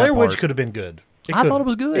know, for me, Blair that Witch part. could have been good. I thought it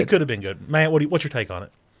was good. It could have been good. Matt, what's your take on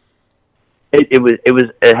it? It was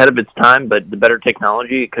ahead of its time, but the better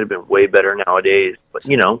technology, it could have been way better nowadays. But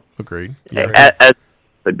Agreed. Yeah. as it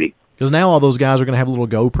would be. Because now all those guys are going to have little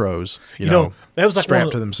GoPros, you know, that was like strapped one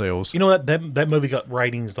of to the- themselves. You know that movie got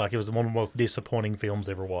ratings like it was one of the most disappointing films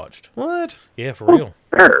ever watched. What? Yeah, for real.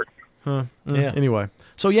 Sure. Yeah. Anyway,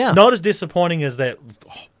 so yeah, Not as disappointing as that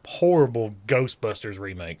horrible Ghostbusters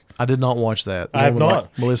remake. I did not watch that. The I have one with, not.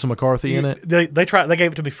 like, Melissa McCarthy in it. They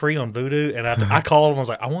gave it to me free on Vudu, and I called them. I was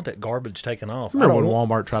like, I want that garbage taken off. Remember I when don't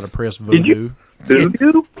Walmart tried to press Did you- Voodoo?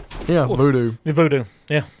 Voodoo? Yeah, Voodoo. Vudu.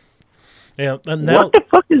 Yeah. Yeah. And now, What the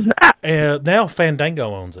fuck is that? now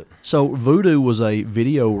Fandango owns it. So Voodoo was a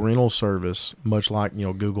video rental service, much like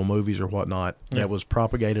Google Movies or whatnot, that was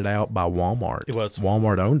propagated out by Walmart. It was.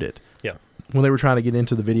 Walmart owned it Yeah. when they were trying to get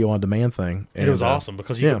into the video on demand thing. It was awesome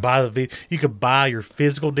because you yeah. could buy you could buy your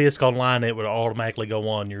physical disc online. And it would automatically go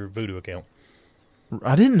on your Vudu account.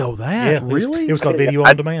 I didn't know that. Yeah, Really? It was called video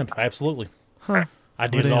on demand. Absolutely. Huh. I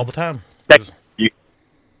did it Well, all the time.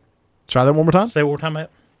 Try that one more time. Say it one more time, Matt.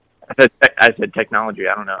 I said technology.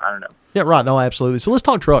 I don't know. Yeah, right. No, absolutely. So let's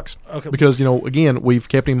talk trucks. Okay. Because, again, we've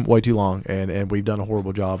kept him way too long and we've done a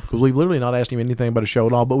horrible job because we've literally not asked him anything about a show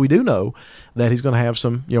at all. But we do know that he's going to have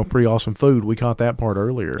some, pretty awesome food. We caught that part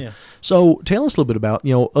earlier. Yeah. So tell us a little bit about,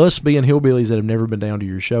 us being hillbillies that have never been down to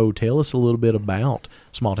your show. Tell us a little bit about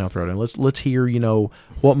Small Town Throwdown. Let's hear,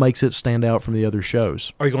 what makes it stand out from the other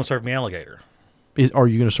shows. Are you going to serve me alligator? Are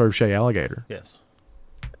you going to serve Shay Alligator? Yes.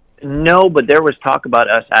 No, but there was talk about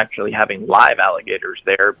us actually having live alligators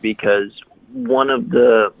there because one of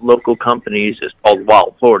the local companies is called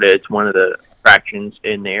Wild Florida. It's one of the attractions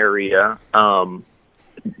in the area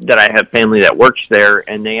that I have family that works there,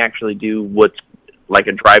 and they actually do what's like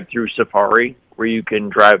a drive-through safari where you can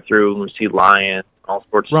drive through and see lions and all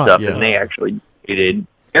sorts of Right, stuff, yeah. and they actually did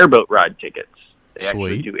airboat ride tickets. They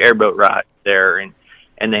actually Sweet. do airboat rides there, and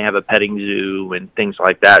they have a petting zoo and things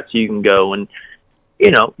like that, so you can go and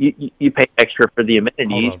you pay extra for the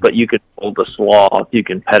amenities, but you can hold a sloth, you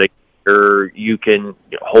can pet a gator, you can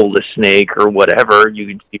hold a snake or whatever. You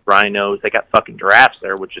can see rhinos. They got fucking giraffes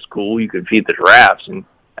there, which is cool. You can feed the giraffes, and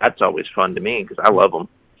that's always fun to me because I love them.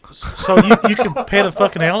 So you can pet a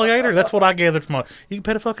fucking alligator? That's what I gathered from you can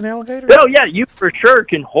pet a fucking alligator? Oh, yeah, you for sure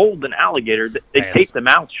can hold an alligator. They Yes. tape the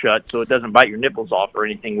mouth shut so it doesn't bite your nipples off or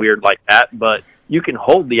anything weird like that, but you can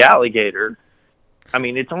hold the alligator. I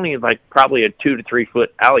mean, it's only like probably a 2 to 3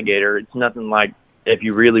 foot alligator. It's nothing like if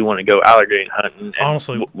you really want to go alligator hunting. And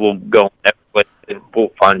Honestly. we'll go on Netflix and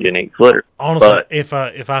we'll find you an 8-footer. Honestly, But-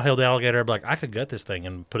 if I held the alligator, I'd be like, I could gut this thing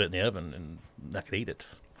and put it in the oven and I could eat it.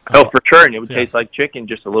 Oh, for sure, and it would Yeah. taste like chicken,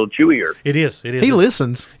 just a little chewier. It is. It is. He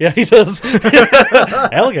listens. Yeah, he does.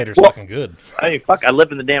 Alligator's fucking good. Hey, fuck! I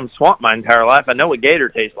lived in the damn swamp my entire life. I know what gator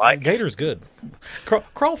tastes like. Gator's good.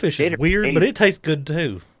 Crawfish is Gator- weird, but it tastes good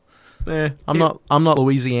too. I'm not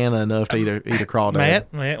Louisiana enough to eat a crawdad.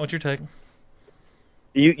 Matt, what's your take?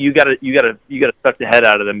 You gotta suck the head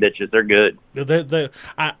out of them bitches. They're good.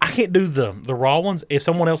 I can't do the raw ones if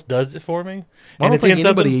someone else does it for me. I don't think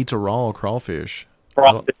anybody eats a raw crawfish.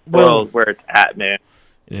 Crawfish boil is where it's at, man.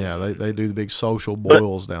 Yeah, they do the big social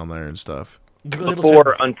boils down there and stuff.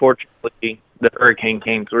 Before, unfortunately, the hurricane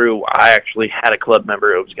came through, I actually had a club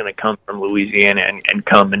member who was going to come from Louisiana and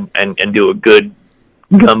come and do a good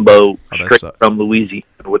gumbo straight from Louisiana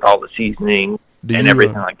with all the seasoning and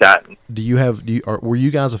everything like that. Were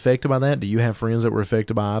you guys affected by that? Do you have friends that were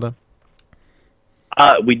affected by Ida?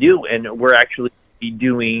 We do, and we're actually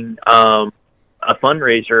doing a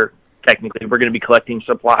fundraiser. Technically, we're going to be collecting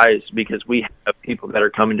supplies because we have people that are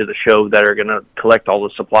coming to the show that are going to collect all the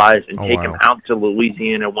supplies and take them out to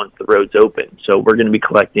Louisiana once the roads open. So we're going to be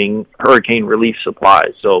collecting hurricane relief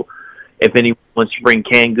supplies. So if anyone wants to bring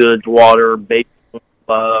canned goods, water, baking,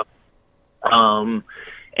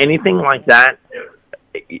 anything like that,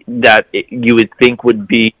 you would think would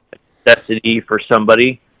be a necessity for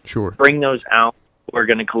somebody, sure, bring those out. We're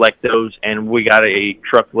going to collect those, and we got a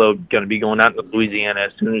truckload going to be going out to Louisiana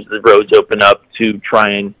as soon as the roads open up to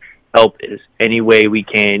try and help as any way we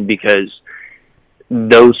can, because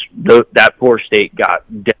that poor state got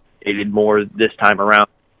devastated more this time around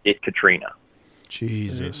than Katrina.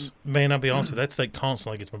 Jesus. Man, I'll be honest with you, that state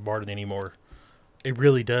constantly gets bombarded anymore. It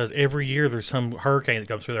really does. Every year there's some hurricane that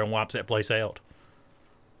comes through there and wipes that place out.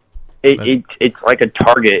 It's like a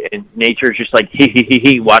target, and nature's just like,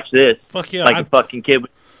 he, watch this. Fuck yeah. Like a fucking kid with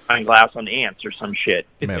trying glass on ants or some shit.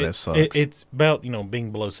 Man, that sucks. It's about,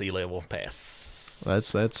 being below sea level. Pass.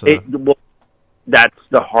 That's that's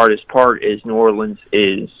the hardest part is New Orleans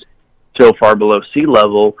is so far below sea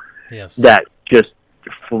level that just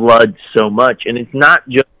floods so much. And it's not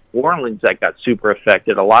just New Orleans that got super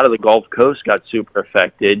affected. A lot of the Gulf Coast got super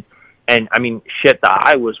affected. And, I mean, shit, the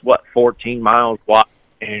eye was, 14 miles wide,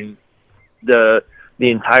 and the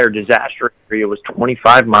entire disaster area was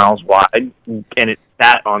 25 miles wide, and it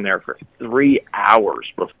sat on there for 3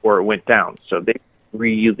 hours before it went down. So they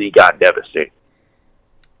really got devastated.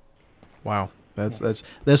 Wow, that's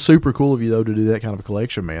super cool of you though to do that kind of a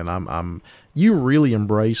collection, man. You really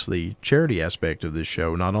embrace the charity aspect of this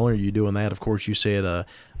show. Not only are you doing that, of course, you said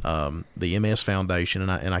the MS Foundation,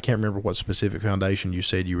 and I can't remember what specific foundation you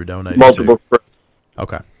said you were donating Multiple to.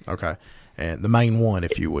 Okay, and the main one,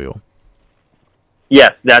 if you will.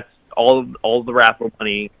 Yes, that's all the raffle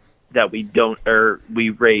money that we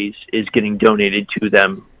raise is getting donated to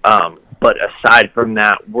them. But aside from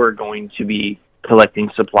that, we're going to be collecting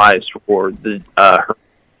supplies for the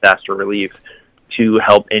disaster relief to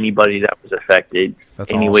help anybody that was affected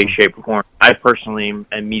any way, shape, or form. I personally am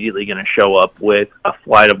immediately going to show up with a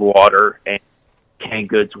flight of water and canned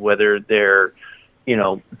goods, whether they're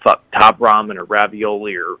top ramen or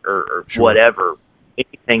ravioli or sure, whatever,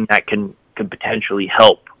 anything that can potentially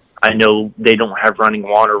help. I know they don't have running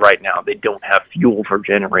water right now. They don't have fuel for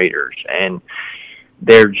generators, and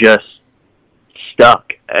they're just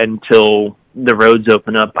stuck until the roads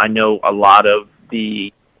open up. I know a lot of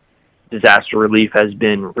the disaster relief has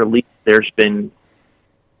been released. There's been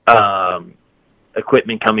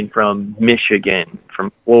equipment coming from Michigan,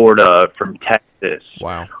 from Florida, from Texas.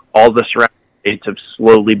 Wow. All the surrounding states have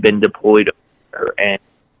slowly been deployed over, and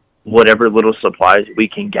whatever little supplies we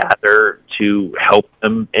can gather to help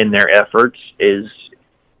them in their efforts is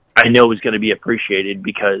going to be appreciated,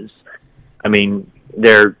 because I mean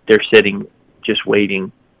they're sitting just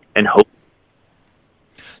waiting and hoping.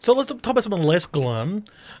 So let's talk about something less glum.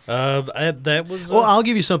 That was well, I'll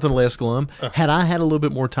give you something less glum. Had I had a little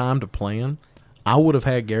bit more time to plan, I would have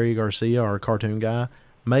had Gary Garcia, our cartoon guy,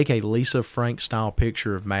 make a Lisa Frank style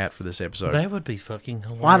picture of Matt for this episode. That would be fucking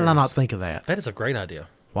hilarious. Why did I not think of that? That is a great idea.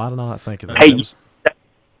 Why did I not think of that? Hey,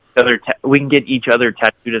 we can get each other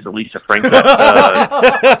tattooed as a Lisa Frank.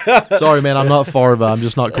 Sorry, man, I'm not Farva. I'm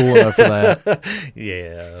just not cool enough for that.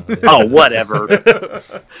 Yeah. Oh, whatever.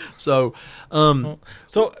 So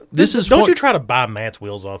this is. Don't you try to buy Matt's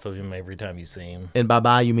wheels off of him every time you see him? And by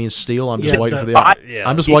buy you mean steal? I'm just waiting for the.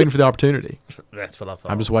 I'm just waiting for the opportunity. That's what I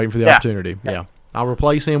thought. I'm just waiting for the opportunity. Yeah. I'll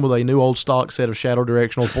replace him with a new old stock set of Shadow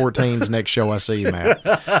Directional 14s next show I see him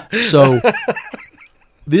at. So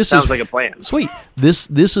this sounds like a plan. Sweet. This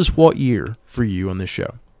is what year for you on this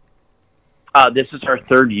show? This is our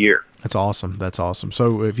third year. That's awesome. That's awesome.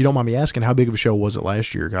 So if you don't mind me asking, how big of a show was it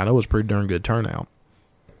last year? I know it was a pretty darn good turnout.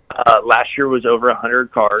 Last year was over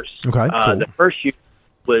 100 cars. Okay, cool. The first year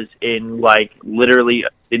was in literally a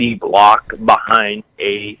city block behind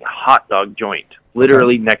a hot dog joint,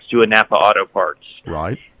 literally next to a Napa Auto Parts.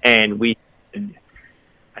 Right. And we did,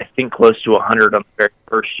 I think, close to 100 on the very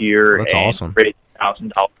first year. That's awesome. Raised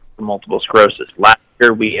 $1,000 for multiple sclerosis. Last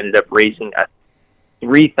year we ended up raising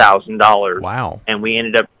 $3,000. Wow. And we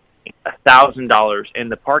ended up $1,000 in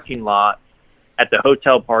the parking lot at the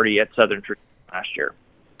hotel party at Southern Tree last year.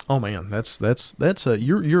 Oh man, that's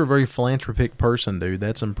you're a very philanthropic person, dude.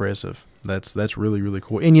 That's impressive. That's really, really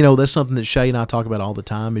cool. And that's something that Shay and I talk about all the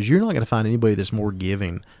time. Is you're not going to find anybody that's more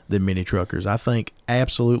giving than mini truckers. I think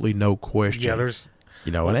absolutely no question. Yeah, there's.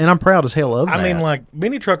 And I'm proud as hell of that. I mean, like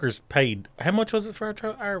mini truckers paid. How much was it for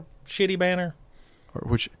our shitty banner?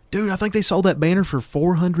 Which, dude, I think they sold that banner for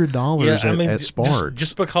 $400 at Spark.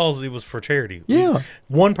 Just because it was for charity. Yeah.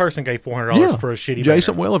 One person gave $400 for a shitty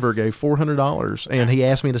Jason banner. Welliver gave $400, and he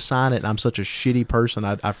asked me to sign it, and I'm such a shitty person,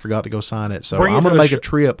 I forgot to go sign it. So I'm going to make a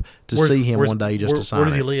trip to see him one day just to sign it. Where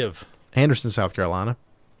does he live? Anderson, South Carolina.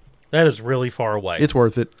 That is really far away. It's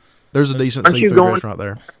worth it. There's a decent Aren't you seafood going restaurant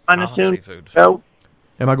there. Seafood. Show?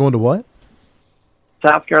 Am I going to what?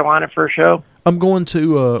 South Carolina for a show? I'm going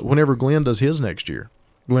to whenever Glenn does his next year.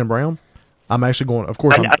 Glenn Brown. I'm actually going. Of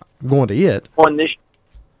course, I'm going to it. On this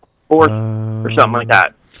 4th or something like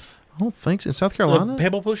that. I don't think so. In South Carolina, The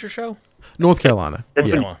Pebble Pusher show. North Carolina. That's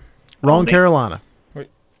Yeah. in- Wrong Carolina. Wait.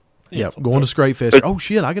 Yeah, it's- going to Scrape Fest. Oh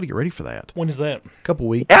shit, I got to get ready for that. When is that? Couple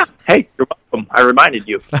weeks. Yeah. Hey, you're welcome. I reminded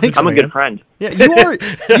you. Thanks, I'm a man. good friend. Yeah,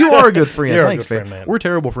 you are a good friend. You're a Thanks, good friend, man. We're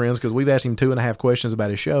terrible friends because we've asked him 2.5 questions about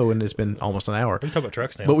his show, and it's been almost an hour. We can talk about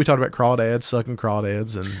trucks now. But we talked about crawdads, sucking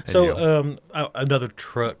crawdads, and So, another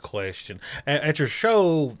truck question. At your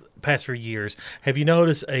show, past 3 years, have you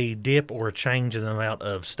noticed a dip or a change in the amount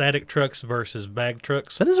of static trucks versus bag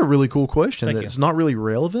trucks? that is a really cool question. Thank you. It's not really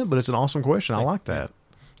relevant, but it's an awesome question. I like that.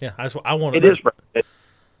 Yeah, I want It is.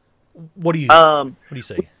 What do you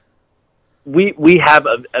say? We have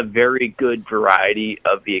a very good variety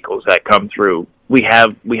of vehicles that come through. We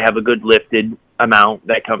have a good lifted amount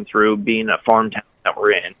that come through, being a farm town that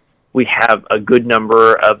we're in. We have a good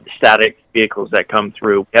number of static vehicles that come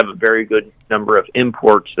through. We have a very good number of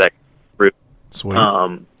imports that come through. Sweet.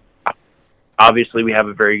 Obviously, we have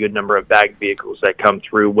a very good number of bag vehicles that come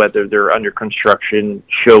through, whether they're under construction,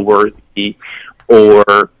 show-worthy,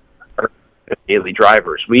 or daily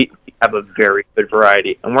drivers. We have a very good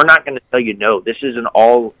variety, and we're not going to tell you no. This is an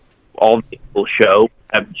all vehicle show. We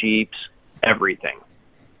have Jeeps, everything.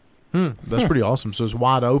 That's pretty awesome. So it's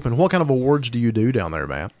wide open. What kind of awards do you do down there,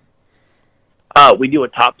 Matt? We do a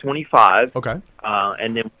top 25. Okay.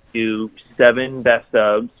 And then we do 7 best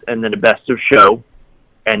ofs, and then a best of show.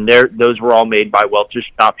 And those were all made by Welch's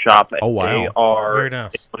Chop Shop. Oh, wow. They are Very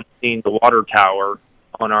nice. seeing the water tower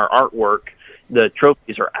on our artwork. The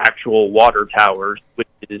trophies are actual water towers, which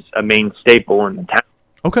is a main staple in the town.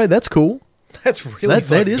 Okay, that's cool. That's really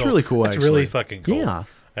that is really cool, That's actually. really fucking cool. Yeah.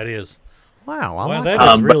 That is. Wow. I Wow, like that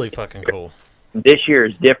that. is really fucking cool. This year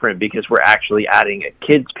is different because we're actually adding a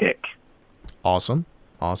kids pick. Awesome.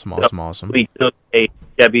 We took a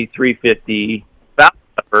Chevy 350 valve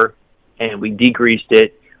cover and we degreased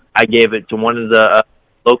it. I gave it to one of the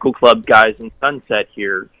local club guys in Sunset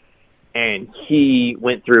here, and he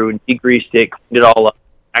went through and degreased it, cleaned it all up,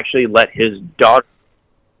 actually let his daughter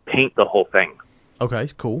paint the whole thing. Okay,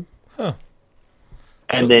 cool.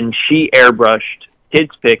 And then she airbrushed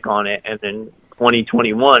kids pick on it, and then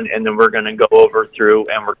 2021, and then we're going to go over through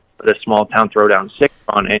and we're going to put a small town throwdown 6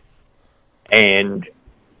 on it, and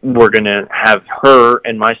we're going to have her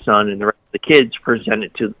and my son and the rest of the kids present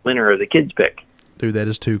it to the winner of the kids pick. Dude, that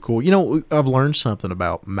is too cool. You know, I've learned something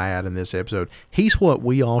about Matt in this episode. He's what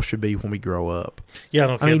we all should be when we grow up. Yeah,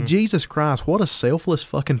 no I kidding. mean, Jesus Christ, what a selfless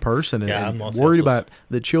fucking person. And, Yeah, and I'm not worried selfless. about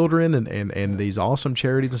the children and these awesome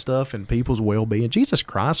charities and stuff and people's well-being. Jesus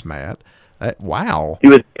Christ, Matt. Wow. He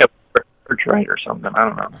was a church right or something. I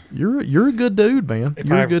don't know. You're a good dude, man. If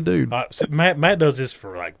You're I a good dude. So Matt does this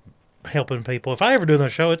for like helping people. If I ever do the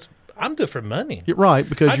show, I'm doing it for money. You're right,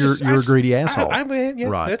 because you're a greedy asshole. I mean, yeah,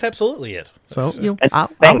 Right. that's absolutely it. So, you know, And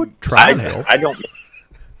I would try and help.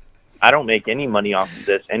 I don't make any money off of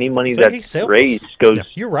this. Any money So he's that's selfless. raised goes Yeah.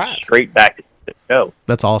 You're right. straight back to the show.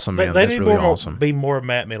 That's awesome, man. They That's need really more, awesome. be more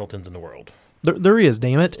Matt Middletons in the world. There is,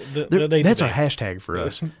 damn it. They need That's to our be. hashtag for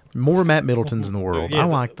us. More Matt Middletons in the world. Yeah, I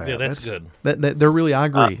like that. yeah, that's good. That they're really. I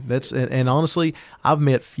agree. And honestly, I've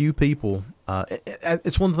met few people.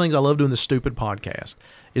 It's one of the things I love doing this stupid podcast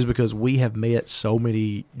is because we have met so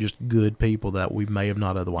many just good people that we may have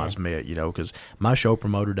not otherwise met. You know, because my show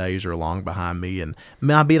promoter days are long behind me, and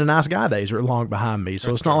my being a nice guy days are long behind me.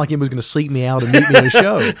 So it's not like anybody's going to seek me out and meet me at a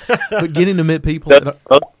show. But getting to meet people. That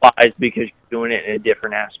applies because you're doing it in a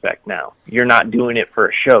different aspect now. You're not doing it for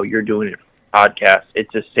a show. You're doing it for a podcast.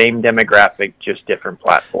 It's the same demographic, just different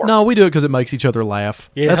platform. No, we do it because it makes each other laugh.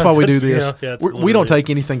 Yeah, that's why we do that's- this. yeah, it's We don't literally- take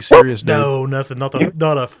anything serious, dude. No, nothing. Not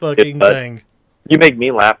a fucking But- thing. You make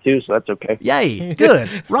me laugh too, so that's okay. Yay, good,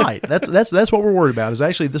 right? That's what we're worried about. Is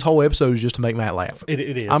actually this whole episode is just to make Matt laugh. It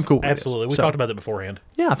is. I'm cool with this. Absolutely. We So- talked about that beforehand.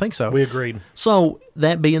 Yeah, I think so. We agreed. So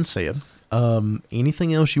that being said,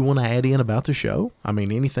 anything else you want to add in about the show? I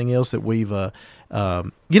mean, anything else that we've get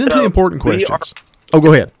into the important we questions. Oh,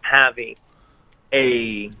 go ahead. Having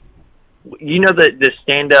the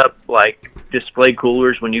stand-up like display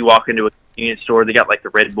coolers when you walk into a convenience store, they got like the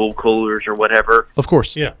Red Bull coolers or whatever. Of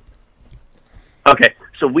course. Yeah. Okay,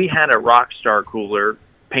 so we had a Rockstar cooler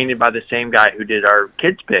painted by the same guy who did our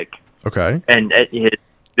kids pick, Okay. and his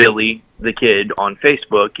Billy the kid on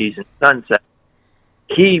Facebook. He's in Sunset.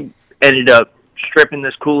 He ended up stripping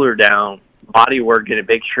this cooler down, bodyworked it,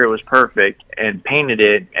 make sure it was perfect, and painted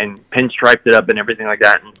it and pinstriped it up and everything like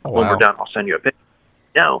that. And when Wow. we're done, I'll send you a picture.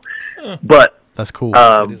 No, but That's cool.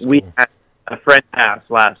 is we cool. had a friend pass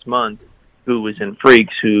last month who was in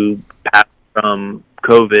Freaks who passed from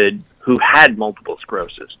COVID, who had multiple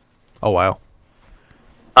sclerosis. Oh, wow.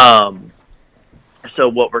 So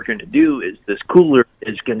what we're going to do is this cooler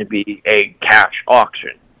is going to be a cash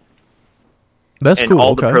auction, That's and cool.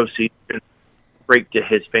 all Okay. the proceeds are gonna go straight to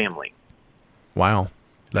his family. Wow.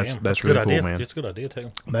 That's Damn, that's a good really cool, idea. man. It's a good idea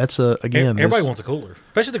too. That's again. Everybody this- wants a cooler,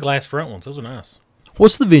 especially the glass front ones. Those are nice.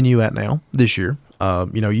 What's the venue at now this year?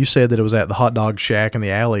 You said that it was at the Hot Dog Shack in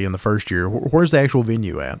the alley in the first year. Where's the actual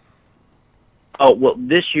venue at? Oh, well,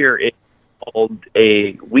 this year it's called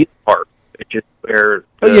a wheel park, which is where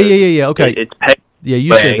Oh, yeah. Okay. it's pegged Yeah,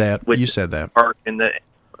 you way said that. with You the said that. park and the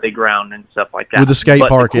playground and stuff like that. With the skate But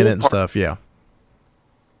park in cool it and part stuff, yeah.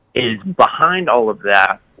 is behind all of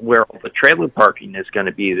that, where all the trailer parking is going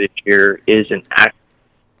to be this year, is an actual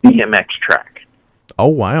BMX track. Oh,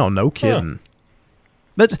 wow. No kidding.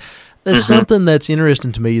 That's something that's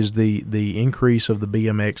interesting to me is the increase of the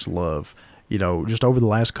BMX love. Just over the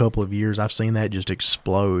last couple of years, I've seen that just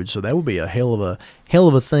explode. So that would be a hell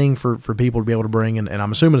of a thing for people to be able to bring in. And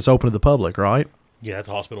I'm assuming it's open to the public, right? Yeah, it's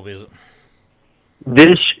a hospital visit.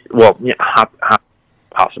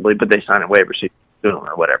 Possibly, but they sign a waiver so you can do them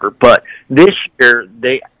or whatever. But this year,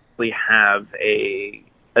 they actually have a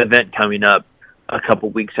event coming up a couple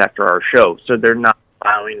weeks after our show, so they're not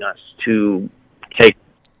allowing us to partake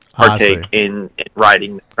in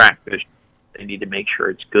riding the track. They need to make sure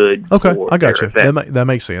it's good. Okay, for I got their you. event. That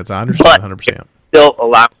makes sense. I understand But 100%. Still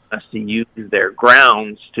allowing us to use their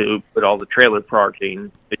grounds to put all the trailer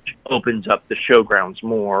parking, which opens up the showgrounds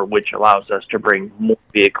more, which allows us to bring more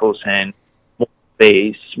vehicles in, more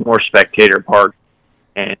space, more spectator park,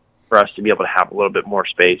 and for us to be able to have a little bit more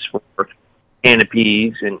space for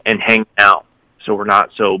canopies and hang out, so we're not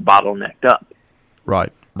so bottlenecked up.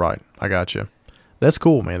 Right. I got you. That's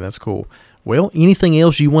cool, man. That's cool. Well, anything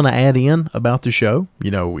else you want to add in about the show?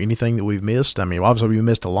 Anything that we've missed? I mean, obviously we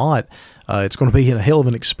missed a lot. It's going to be a hell of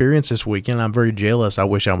an experience this weekend. I'm very jealous. I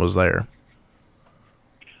wish I was there.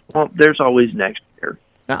 Well, there's always next year.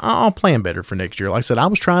 I'll plan better for next year. Like I said, I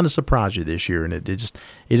was trying to surprise you this year, and it just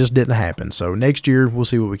didn't happen. So next year we'll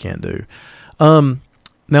see what we can do.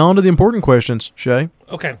 Now on to the important questions, Shay.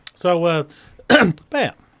 Okay, so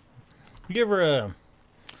Pat, you ever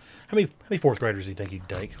how many fourth graders do you think you'd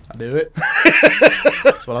take? I do it.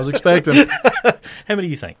 That's what I was expecting. How many do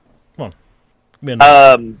you think? Come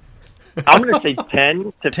on. I'm going to say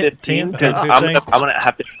 10 to 15 because I'm going to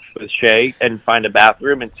have to go with Shay and find a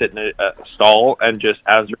bathroom and sit in a stall and just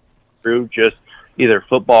as through just either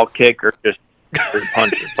football kick or just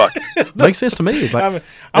punch and fuck. Makes sense to me. It's like,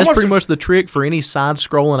 that's pretty much the trick for any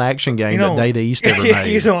side-scrolling action game that Data East ever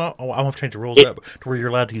made. I want to change the rules up to where you're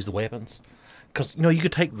allowed to use the weapons. Because, you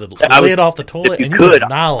could take the lid off the toilet and you could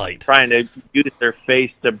annihilate. Trying to use their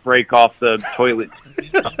face to break off the toilet.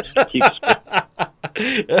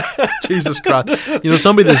 Jesus Christ.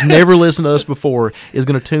 Somebody that's never listened to us before is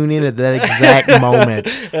going to tune in at that exact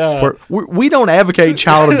moment. Where we don't advocate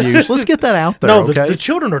child abuse. Let's get that out there, No, okay? the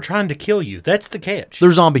children are trying to kill you. That's the catch.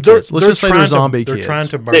 They're zombie kids. Let's just say they're zombie kids. They're trying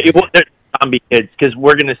to murder you. They're zombie kids because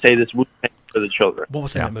we're going to say this for the children. What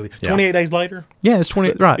was that movie? Yeah. 28 Days Later? Yeah, it's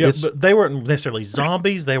 20. Right. Yeah, It's but they weren't necessarily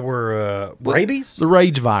zombies. They were rabies. the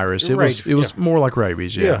rage virus. It was Rage, more like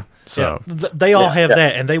rabies, yeah. So yeah. They all have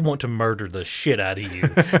that, and they want to murder the shit out of you.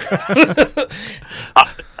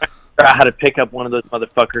 I had to pick up one of those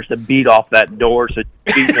motherfuckers to beat off that door, so you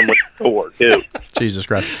beat them with the door, too. Jesus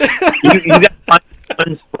Christ. You got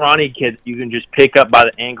one scrawny kid you can just pick up by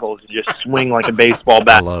the ankles and just swing like a baseball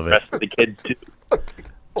bat. I love it. The rest of the kids, too.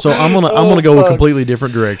 So I'm gonna go a completely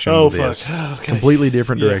different direction with fuck. this. Okay. Completely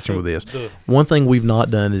different direction with this. One thing we've not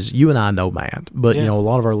done is you and I know Matt, but a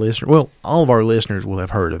lot of our listeners, all of our listeners will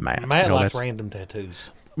have heard of Matt. Matt likes that's random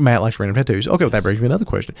tattoos. Matt likes random tattoos. Okay, well, that brings me another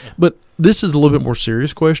question. But this is a little bit more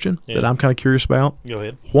serious question that I'm kind of curious about. Go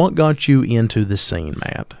ahead. What got you into the scene,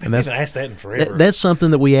 Matt? And I haven't asked that in forever. that's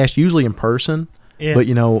something that we ask usually in person. Yeah. But,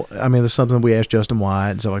 I mean, that's something we asked Justin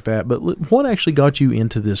White and stuff like that. But what actually got you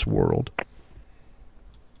into this world?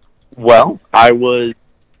 Well, I was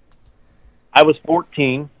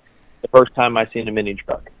 14 the first time I seen a mini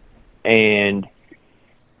truck, and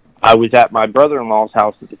I was at my brother-in-law's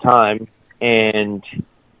house at the time, and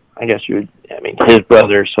I guess his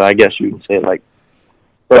brother, so I guess you can say like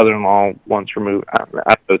brother-in-law once removed. I don't know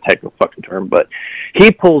the technical fucking term, but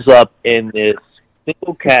he pulls up in this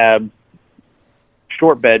single cab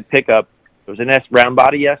short bed pickup. It was an round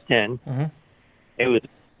body S10. Mm-hmm. It was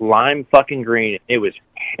lime fucking green. It was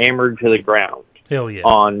hammered to the ground. Hell yeah.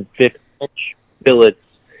 On 50-inch billets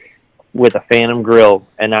with a Phantom grill,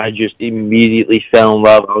 and I just immediately fell in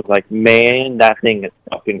love. I was like, man, that thing is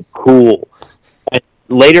fucking cool. And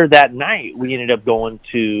later that night, we ended up going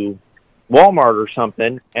to Walmart or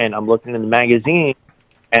something, and I'm looking in the magazine,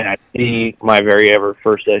 and I see my very ever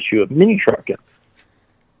first issue of Mini Truckin'.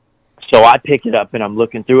 So I pick it up, and I'm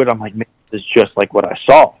looking through it. I'm like, man, this is just like what I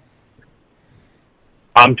saw.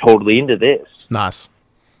 I'm totally into this. Nice.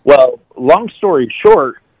 Well, long story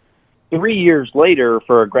short, 3 years later,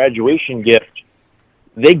 for a graduation gift,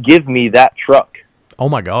 they give me that truck. Oh,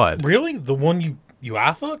 my God. Really? The one you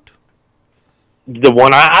eye fucked? The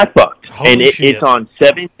one I fucked. Holy and shit. It's on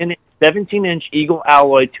 17-inch Eagle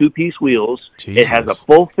alloy 2-piece wheels. Jesus. It has a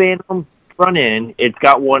full Phantom front end. It's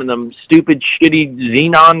got one of them stupid, shitty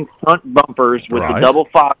Xenon front bumpers with the double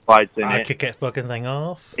fog lights in I it. kick that fucking thing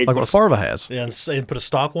off. Like what Farva has. Yeah, and put a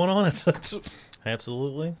stock one on it.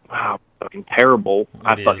 Absolutely. Wow, fucking terrible.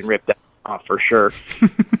 I It fucking is. ripped that off for sure.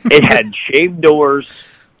 It had shaved doors.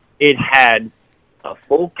 It had a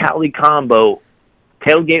full Cali combo.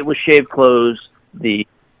 Tailgate was shaved closed. The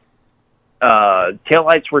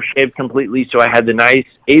taillights were shaved completely, so I had the nice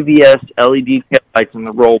AVS LED taillights in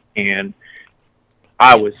the roll pan.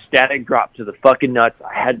 I was static dropped to the fucking nuts.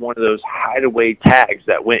 I had one of those hideaway tags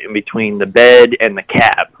that went in between the bed and the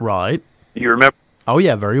cab. Right. Do you remember? Oh,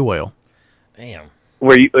 yeah, very well. Damn.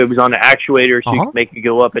 Where it was on the actuator, so you Uh-huh. could make it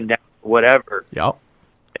go up and down, whatever. Yep.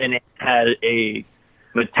 And it had a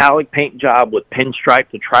metallic paint job with pinstripe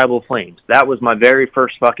to tribal flames. That was my very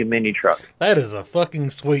first fucking mini truck. That is a fucking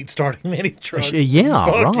sweet starting mini truck. Yeah,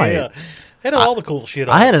 Fuck right. Yeah. Had all the cool shit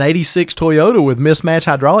on I had an 86 Toyota with mismatched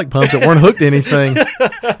hydraulic pumps that weren't hooked to anything.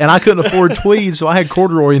 And I couldn't afford tweed, so I had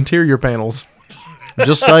corduroy interior panels.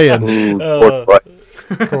 Just saying.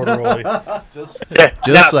 corduroy. Just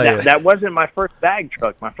now, saying. that wasn't my first bag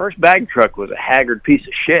truck. My first bag truck was a haggard piece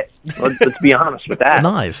of shit. Let's be honest with that.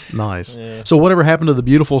 Nice. Yeah. So whatever happened to the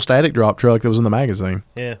beautiful static drop truck that was in the magazine?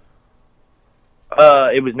 Yeah.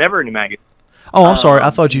 It was never in a magazine. Oh, I'm sorry.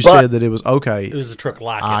 I thought you but- said that it was okay. It was a truck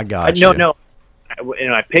like I it. got you. No.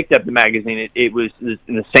 I picked up the magazine. It was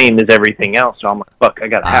the same as everything else. So I'm like, fuck, I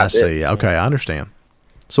got to I have it. see. Okay, I understand.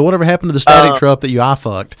 So whatever happened to the static truck that you eye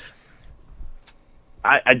fucked?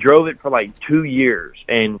 I drove it for like 2 years,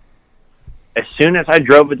 and as soon as I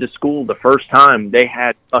drove it to school the first time, they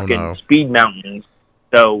had fucking speed mountains.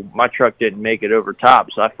 So my truck didn't make it over top,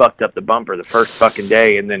 so I fucked up the bumper the first fucking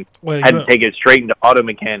day, and then had to take it straight into auto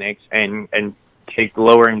mechanics and take the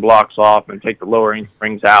lowering blocks off and take the lowering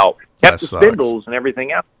springs out. Kept the spindles and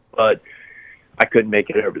everything else, but I couldn't make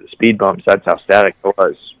it over the speed bumps. That's how static it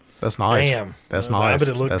was. That's nice. Damn. That's I nice. bet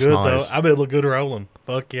it looked That's good, nice. though. I bet it looked good rolling.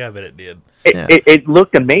 Fuck yeah, I bet it did. It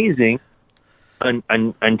looked amazing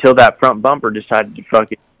until that front bumper decided to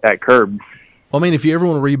fucking that curb. Well, I mean, if you ever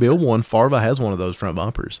want to rebuild one, Farva has one of those front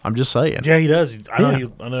bumpers. I'm just saying. Yeah, he does. I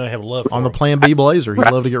know I have a love for On the him. Plan B Blazer, he'd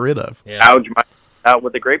love to get rid of. Yeah. Gouge my out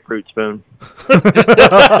with a grapefruit spoon.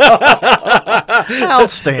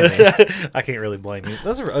 Outstanding. I can't really blame you.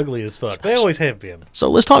 Those are ugly as fuck. They always have been. So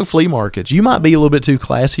let's talk flea markets. You might be a little bit too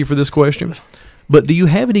classy for this question, but do you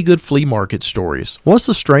have any good flea market stories? What's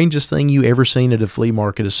the strangest thing you ever seen at a flea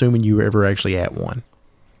market, assuming you were ever actually at one?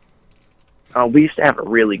 We used to have a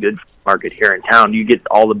really good market here in town. You get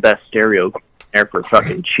all the best stereo there for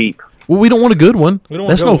fucking cheap. Well, we don't want a good one. We don't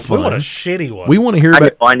That's want no to go, fun. We want a shitty one. We want to hear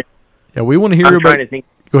about. I know. Yeah, we want to hear I'm about. trying to think.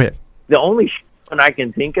 Go ahead. The only one I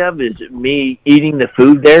can think of is me eating the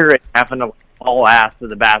food there and having to haul ass to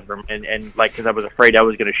the bathroom and like because I was afraid I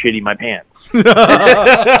was going to shitty my pants.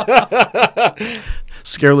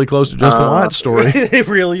 Scarily close to Justin White's story. It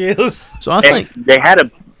really is. So I think They had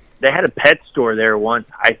a pet store there once.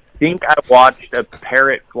 I think I watched a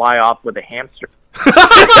parrot fly off with a hamster.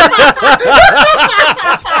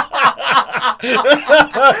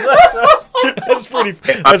 That's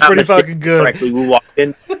pretty fucking good. Correctly, we walked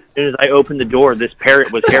in. soon as I opened the door, this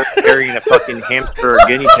parrot was carrying a fucking hamster or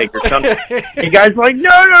guinea pig or something. You guys were like, no,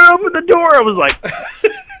 open the door. I was like,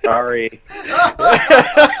 sorry.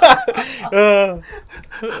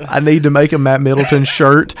 I need to make a Matt Middleton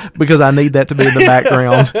shirt because I need that to be in the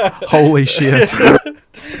background. Holy shit.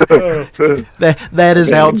 That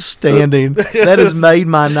is outstanding. That has made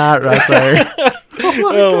my night right there.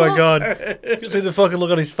 Oh my god! You can see the fucking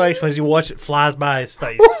look on his face as you watch it flies by his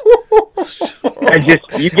face.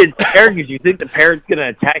 You get scared because you think the parrot's gonna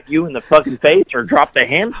attack you in the fucking face or drop the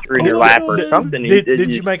hamster in your lap or something.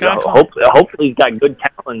 Did you make eye contact? Hopefully he's got good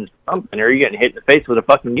talons or something, or you're getting hit in the face with a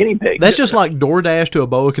fucking guinea pig. That's just like DoorDash to a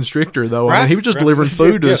boa constrictor, though. I mean, he was just delivering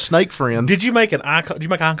food to his snake friends. Did you make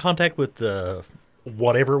eye contact with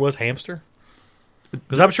whatever it was, hamster?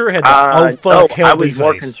 Because I'm sure it had the fuck I was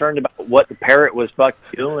more face. concerned about what the parrot was fucking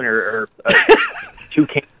doing, or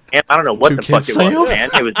toucan. I don't know what the fuck it was, man.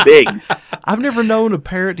 It was big. I've never known a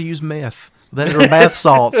parrot to use meth or bath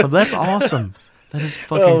salts. So that's awesome. That is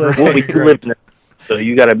fucking great. Well, we do live in so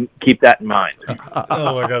you got to keep that in mind.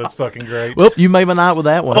 Oh my god, it's fucking great. Well, you made my night with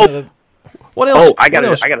that one. Oh. What else? Oh, I got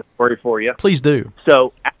a story for you. Please do.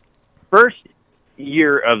 So, first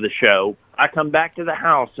year of the show, I come back to the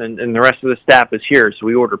house, and the rest of the staff is here, so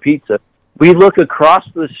we order pizza. We look across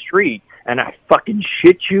the street, and I fucking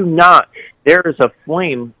shit you not, there is a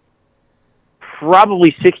flame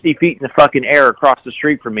probably 60 feet in the fucking air across the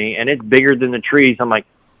street from me, and it's bigger than the trees. I'm like,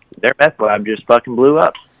 their meth lab just fucking blew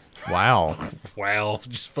up. Wow. Wow.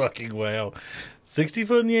 Just fucking wow. 60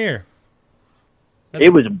 foot in the air.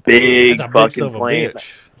 It was a big fucking flame.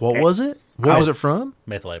 What was it? Where was it from?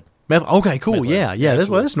 Meth lab. Okay, cool. Yeah.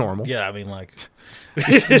 That's normal. Yeah, I mean, like...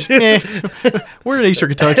 We're in Eastern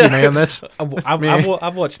Kentucky, man.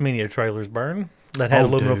 I've watched many trailers burn that had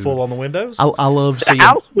aluminum foil on the windows. I love seeing... The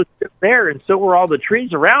house was there, and so were all the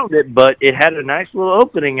trees around it, but it had a nice little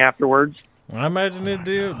opening afterwards. I imagine it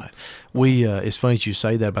did. We it's funny that you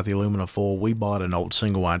say that about the aluminum foil. We bought an old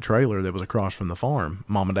single wide trailer that was across from the farm.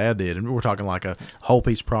 Mom and Dad did, and we're talking like a whole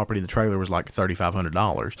piece of property. The trailer was like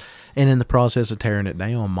 $3,500, and in the process of tearing it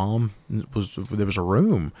down, there was a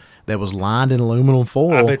room that was lined in aluminum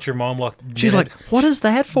foil. I bet your mom looked. She's like, "What is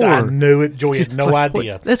that for?" I knew it. Joy had no like,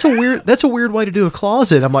 idea. That's a weird way to do a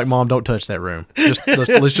closet. I'm like, Mom, don't touch that room.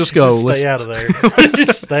 Let's just go. Stay out of there.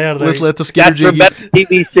 Just stay out of there. Let's let the skidder jiggies. That's the best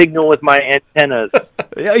TV signal with my antennas.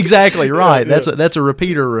 Yeah, exactly right. That's a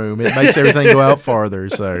repeater room. It makes everything go out farther.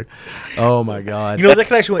 So, oh my god. You know that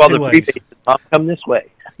could actually went two ways. Come this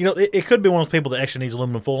way. You know, it could be one of those people that actually needs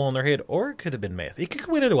aluminum foil on their head, or it could have been meth. It could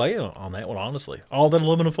go either way on that one, honestly. All that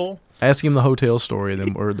aluminum foil. Ask him the hotel story,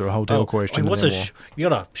 or the hotel question. Wait, you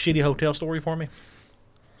got a shitty hotel story for me?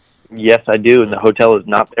 Yes, I do, and the hotel is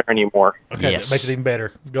not there anymore. Okay, yes. That makes it even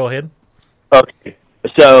better. Go ahead. Okay,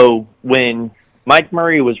 so when Mike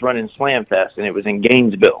Murray was running Slam Fest, and it was in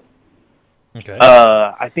Gainesville. Okay.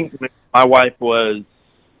 I think my wife was,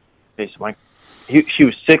 she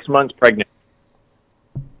was 6 months pregnant.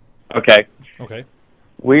 Okay.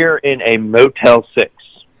 We're in a Motel 6.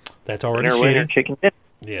 That's already shitty. Chicken dinner.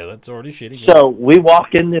 Yeah, that's already shitty. So we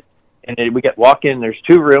walk in this, and walk in. There's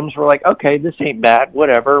 2 rooms. We're like, okay, this ain't bad.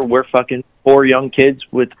 Whatever. We're fucking 4 young kids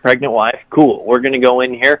with a pregnant wife. Cool. We're gonna go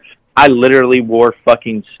in here. I literally wore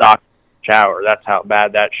fucking socks in the shower. That's how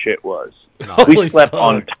bad that shit was. We slept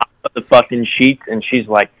on top of the fucking sheets, and she's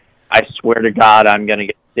like, I swear to God, I'm gonna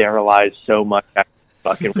get sterilized so much after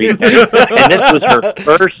fucking weekend. And this was her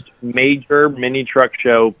first major mini truck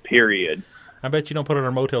show, period. I bet you don't put it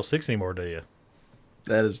on Motel 6 anymore, do you?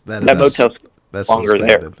 That motel's that's longer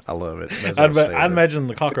there. I love it. I'd imagine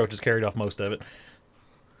the cockroaches carried off most of it.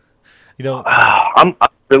 You know, I'm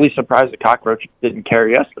really surprised the cockroaches didn't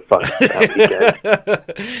carry us the fuck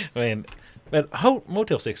that weekend. Man,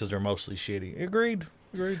 Motel 6s are mostly shitty. Agreed.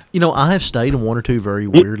 You know, I have stayed in 1 or 2 very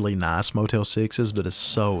weirdly nice Motel 6s, but it's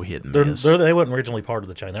so hit and miss. They weren't originally part of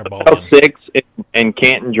the chain. They're Motel 6 in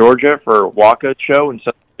Canton, Georgia for Waka show and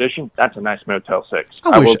Southern Tradition. That's a nice Motel 6.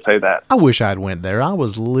 I will say that. I wish I'd went there. I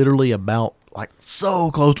was literally about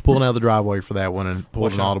so close to pulling out of the driveway for that one and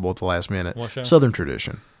pulled an audible at the last minute. Southern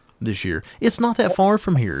Tradition this year. It's not that far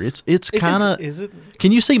from here. It's kind of. Is it?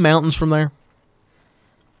 Can you see mountains from there?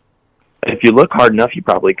 If you look hard enough, you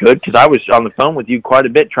probably could, because I was on the phone with you quite a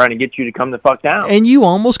bit trying to get you to come the fuck down. And you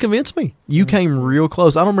almost convinced me. You came real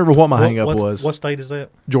close. I don't remember what my hang-up was. What state is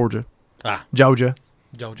that? Georgia. Georgia.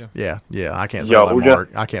 Yeah. I can't say like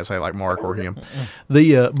Mark. I can't say like Mark or him.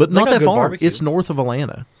 But not that far. Barbecue. It's north of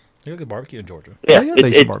Atlanta. You got good barbecue in Georgia. Yeah,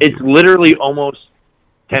 it's literally almost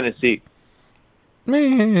Tennessee. How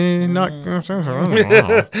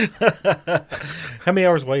many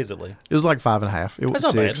hours away is it, Lee? It was like 5.5. It was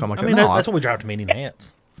 6. Bad. I'm like, that's what we drive to Indian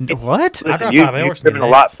Hats. What? I drive you, 5 hours You've to driven a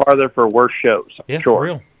Mini lot Nats. farther for worse shows. Yeah, sure. for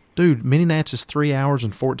real. Dude, Mini Nats is 3 hours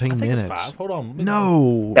and 14 I think minutes. it's 5. Hold on.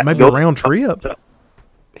 No, Yeah, maybe a go- round trip.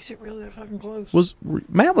 Is it really that fucking close?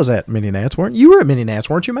 Matt was at Mini Nats, weren't you? You were at Mini Nats,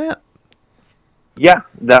 weren't you, Matt? Yeah,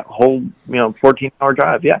 that whole 14-hour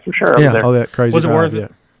drive. Yeah, for sure. I was Yeah, there. all that crazy. Was it drive, worth yeah.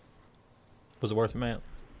 it? Was it worth it, Matt?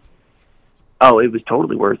 Oh, it was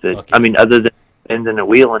totally worth it. Okay. I mean, other than bending a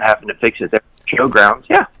wheel and having to fix it there at showgrounds,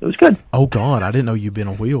 yeah, it was good. Oh God, I didn't know you'd been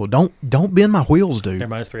a wheel. Don't bend my wheels, dude. Never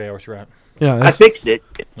mind, it's 3 hours, right? Yeah, I that's, fixed it.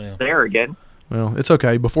 It's Yeah. there again. well, it's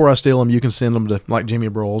okay. Before I steal them, you can send them to like Jimmy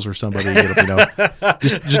Broyles or somebody. To get them,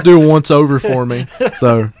 just do a once over for me.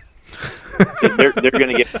 So They're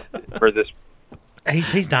going to get for this.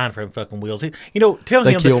 He's dying for fucking wheels. Tell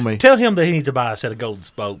They him kill that, me. Tell him that he needs to buy a set of golden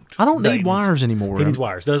spoked. I don't need Dayton's. wires anymore. He needs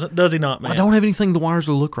wires. Does he not, man? I don't have anything the wires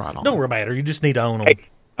will look right on. Don't matter. You just need to own them. Hey,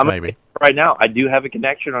 I'm gonna Maybe. say right now, I do have a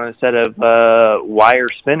connection on a set of wire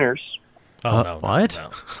spinners. Oh no! what?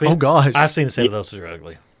 No. Oh gosh. I've seen a set of those. They're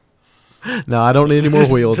ugly. No, I don't need any more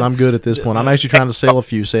wheels. I'm good at this point. I'm actually trying to sell a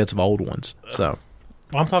few sets of old ones. So,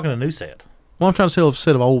 Well, I'm talking a new set. well, I'm trying to sell a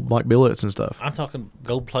set of old like billets and stuff. I'm talking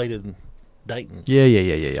gold plated Dayton.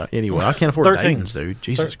 Yeah. Anyway, I can't afford 13s. Dayton's, dude.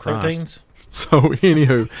 Jesus Christ. 13s. So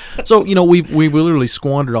anywho, we've literally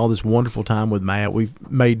squandered all this wonderful time with Matt. We've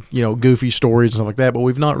made goofy stories and stuff like that, but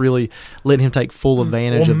we've not really let him take full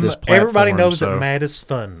advantage of this platform. Everybody knows so. that Matt is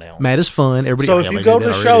fun now. Matt is fun. Everybody. So yeah, if you they go did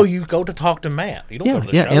to the that show, already. you go to talk to Matt. You don't go to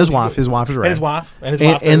the show. and his You wife. go- His wife is rad. And his wife.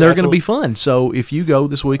 And they're going to be absolute- fun. So if you go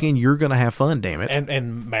this weekend, you're going to have fun. Damn it!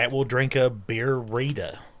 And Matt will drink a beer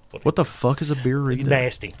Rita. What the fuck is a beer Rita?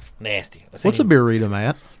 Nasty. What's a beer Rita,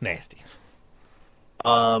 Matt? Nasty.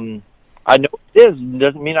 I know it is.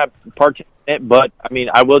 Doesn't mean I partake in it, but I mean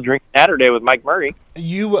I will drink Saturday with Mike Murray.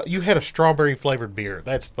 You had a strawberry flavored beer.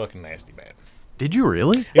 That's fucking nasty, man. Did you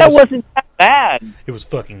really? That wasn't that bad. It was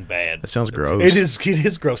fucking bad. That sounds gross. It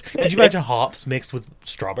is gross. Could you imagine hops mixed with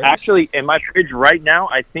strawberries? Actually, in my fridge right now,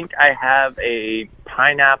 I think I have a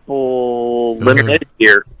pineapple lemonade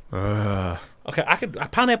here. Okay, a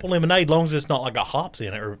pineapple lemonade, long as it's not like got hops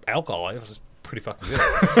in it or alcohol. It was pretty fucking good.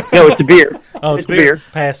 No, it's a beer. Oh, it's a beer.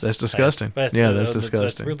 Pass. That's disgusting. Pass. Yeah, that's That's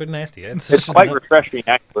disgusting. really nasty. It's quite refreshing,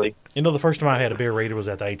 actually. The first time I had a beer Rita was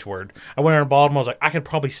at the H Word. I went there and bought them. I was like, I could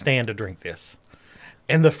probably stand to drink this.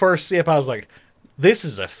 And the first sip, I was like, this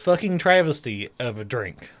is a fucking travesty of a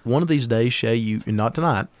drink. One of these days, Shay, you not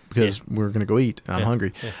tonight because we're gonna go eat. And I'm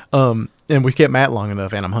hungry. And we kept Matt long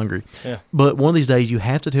enough, and I'm hungry. Yeah. But one of these days, you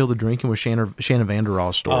have to tell the drinking with Shannon Vander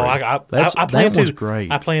Ross story. Oh, I that plan to. one's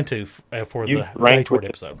great. I plan to for You the ranked H Word with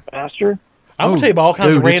episode. Faster? I'm gonna tell you about all kinds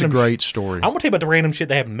dude, of random. It's a great story. I'm gonna tell you about the random shit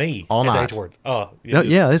that happened to me All at night. the H Word. Oh,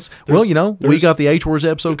 Yeah, it's we there's- got the H Words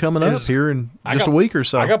episode coming up there's- here in I just got- a week or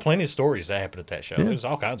so. I got plenty of stories that happened at that show. There's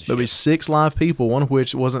all kinds of There'll be shit. 6 live people, one of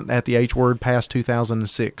which wasn't at the H Word past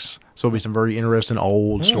 2006. So it'll be some very interesting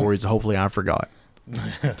old stories that hopefully I forgot.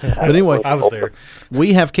 But anyway, I was there.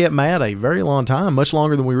 we have kept Matt a very long time, much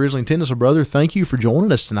longer than we originally intended. So, brother, thank you for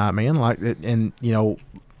joining us tonight, man.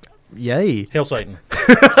 Yay. Hail Satan.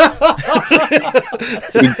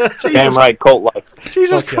 Damn right, cult life.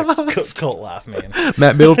 Jesus Fuck yeah. Christ. Cult life, man.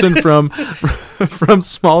 Matt Middleton from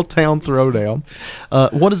Small Town Throwdown.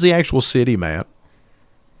 What is the actual city, Matt?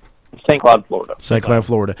 St. Cloud, Florida. St. Cloud,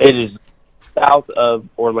 Florida. It is south of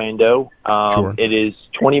Orlando. Sure. It is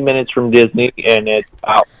 20 minutes from Disney, and it's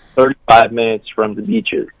about 35 minutes from the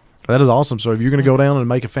beaches. That is awesome. So if you're going to go down and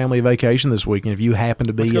make a family vacation this weekend, if you happen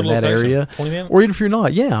to be Let's go in to that location. area, 20 minutes? or even if you're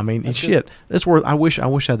not, yeah, I mean, That's shit, that's worth. I wish I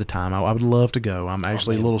had the time. I would love to go. I'm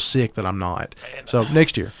actually a little sick that I'm not. So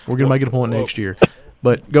next year, we're going to make it a point next year.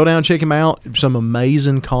 But go down and check him out. Some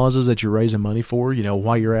amazing causes that you're raising money for.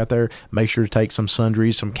 While you're out there, make sure to take some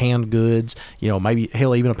sundries, some canned goods. Maybe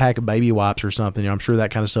hell, even a pack of baby wipes or something. I'm sure that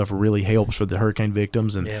kind of stuff really helps for the hurricane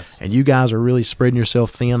victims. And Yes. and you guys are really spreading yourself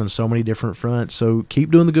thin on so many different fronts. So keep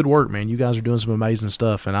doing the good work, man. You guys are doing some amazing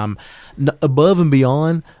stuff. And I'm above and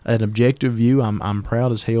beyond an objective view. I'm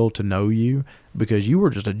proud as hell to know you. Because you were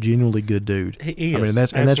just a genuinely good dude. He I mean, is.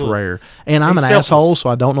 that's Absolutely. rare. And I'm He's an selfless. asshole, so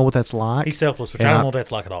I don't know what that's like. He's selfless, which And I don't know what that's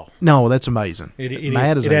like at all. No, that's amazing. It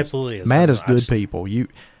Matt is. is It a- absolutely is. Matt is I good just- people.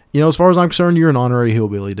 As far as I'm concerned, you're an honorary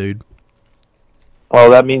hillbilly, dude. Well,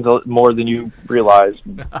 that means more than you realize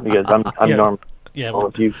because I'm Yeah. normal. Yeah, Well,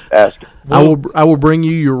 if you ask. I will bring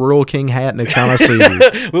you your Royal King hat next time I see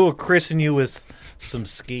you. we will christen you with some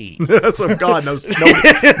ski. So God knows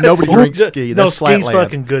nobody drinks ski. No, That's ski's Flatland.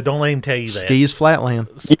 fucking good. Don't let him tell you that. Ski is Flatland.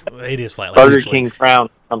 It is Flatland. Burger actually. King Crown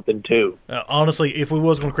something too. Honestly, if we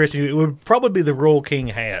was going to christen you, it would probably be the Royal King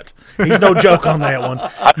hat. He's no joke on that one.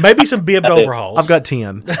 Maybe some bibbed overalls. I've got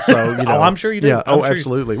 10, so you know. Oh, I'm sure you do. Yeah, I'm sure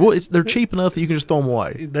absolutely. Well, they're cheap enough that you can just throw them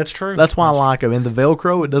away. That's true. That's why I like them. And the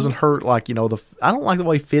Velcro, it doesn't hurt like, you know, I don't like the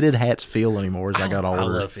way fitted hats feel anymore as I got older. I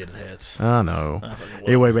love fitted hats. I know.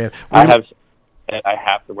 Anyway, man. I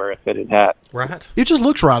have to wear a fitted hat. Right? It just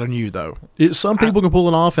looks right on you, though. Some people can pull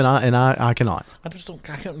it off, and I cannot. I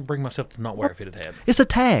can't bring myself to not wear a fitted hat. It's a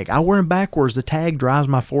tag. I wear them backwards. The tag drives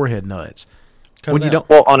my forehead nuts. Cut When it you out. don't,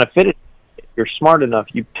 Well, on a fitted, if you're smart enough,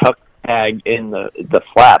 you tuck the tag in the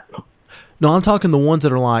flap. no, I'm talking the ones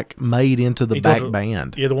that are like made into the You back talking-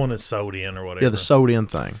 band. Yeah, the one that's sewed in or whatever. Yeah, the sewed in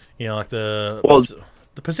thing. You know, like the Well,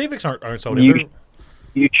 Pacifics aren't sewed in. You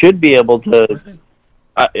you should be able to.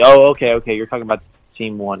 Okay. You're talking about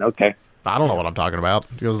Team 1. Okay. I don't know what I'm talking about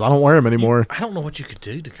because I don't wear them anymore. I don't know what you could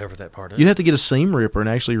do to cover that part up. You'd have to get a seam ripper and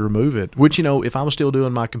actually remove it. Which, you know, if I was still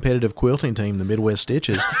doing my competitive quilting team, the Midwest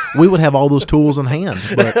Stitches, we would have all those tools in hand.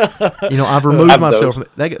 But, you know, I've removed myself from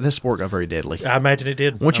that sport got very deadly. I imagine it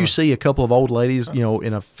did. Once you see a couple of old ladies, you know,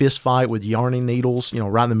 in a fist fight with yarning needles, you know,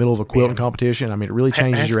 right in the middle of a quilting competition, I mean, it really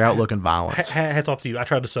changes your outlook on violence. Hats off to you. I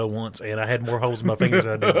tried to sew once, and I had more holes in my fingers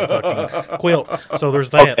than I did the fucking quilt. So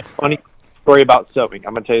there's that. Okay, funny story about sewing.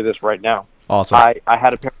 I'm going to tell you this right now. Awesome. I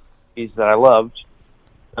had a pair of shoes that I loved,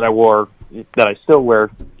 that I wore, that I still wear,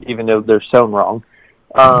 even though they're sewn wrong.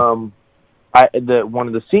 One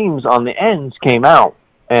of the seams on the ends came out,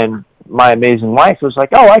 and my amazing wife was like,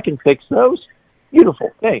 "Oh, I can fix those. Beautiful,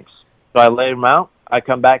 thanks." So I laid them out. I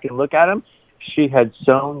come back and look at them. She had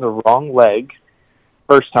sewn the wrong leg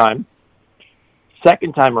first time.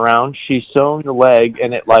 Second time around, she sewn the leg,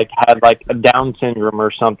 and it had a Down syndrome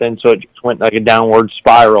or something, so it just went like a downward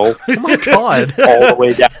spiral Oh, my God. all the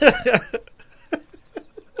way down.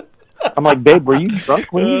 I'm like, "Babe, were you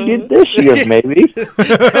drunk when you did this?" She goes, "Maybe."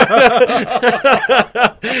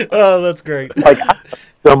 Oh, that's great.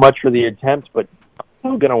 So much for the attempt, but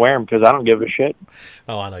I'm going to wear them because I don't give a shit.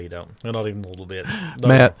 Oh, I know you don't. Not even a little bit. No.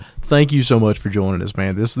 Matt, thank you so much for joining us,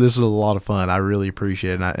 man. This is a lot of fun. I really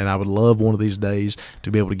appreciate it, and I would love one of these days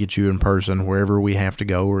to be able to get you in person wherever we have to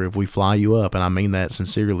go, or if we fly you up, and I mean that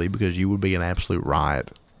sincerely because you would be an absolute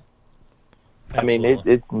riot. I mean,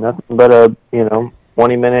 Absolutely. it's nothing but a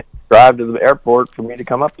 20-minute drive to the airport for me to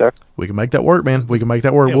come up there. We can make that work, man. We can make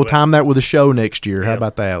that work. Yeah, We'll but- time that with a show next year. How Yeah.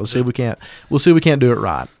 about that? Let's see if we can't. We'll see if we can't do it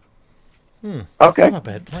right. That's Okay, not a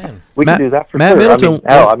bad plan. we Matt- can do that for Matt sure. Middleton-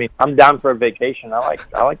 I mean, I'm down for a vacation. I like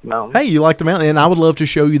the mountains. Hey, you like the mountain, and I would love to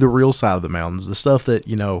show you the real side of the mountains, the stuff that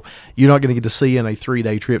you're not going to get to see in a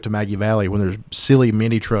 3-day trip to Maggie Valley when there's silly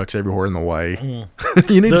mini trucks everywhere in the way.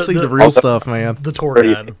 You need to see the real stuff, man. The tour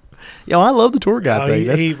Pretty- guide. Yeah, I love the tour guide Oh, thing.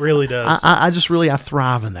 That's- he really does. I just really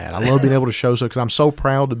thrive in that. I love being able to show because I'm so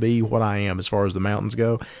proud to be what I am as far as the mountains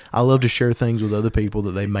go. I love to share things with other people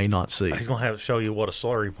that they may not see. He's gonna have to show you what a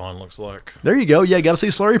slurry pond looks like. There you go. Yeah, got to see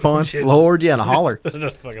Slurry Pond. Jeez. Lord, yeah, and a holler.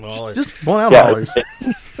 Just fucking holler. Just point out Yeah, hollers.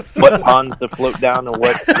 what ponds to float down and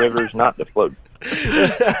what rivers not to float.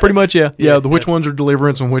 Pretty much, yeah. Yeah, which ones are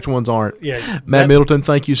deliverance and which ones aren't. Yeah, Matt that's- Middleton,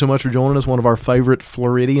 thank you so much for joining us, one of our favorite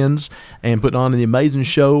Floridians, and putting on the amazing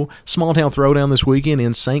show, Small Town Throwdown this weekend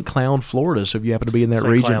in St. Cloud, Florida. So if you happen to be in that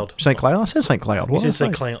St. region. Cloud. St. Cloud? I said St. Cloud. You What did should I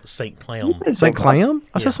say say? clown, Saint Clown. St. Clown?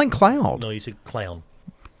 I Yeah. said St. Cloud. No, you said clown.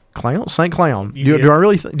 Clown? St. Clown. You Do did. I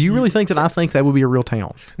really? Do you really think that I think that would be a real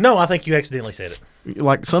town? No, I think you accidentally said it.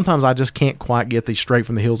 Like sometimes I just can't quite get the straight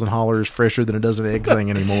from the hills and hollers fresher than a dozen egg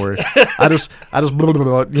thing anymore. I just blah, blah,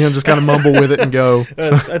 blah, just kind of mumble with it and go.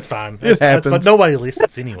 That's fine. That's happens. but nobody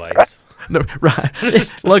listens anyways. No,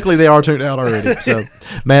 right. Luckily they are tuned out already. So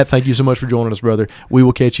Matt, thank you so much for joining us, brother. We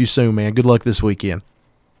will catch you soon, man. Good luck this weekend.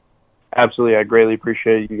 Absolutely, I greatly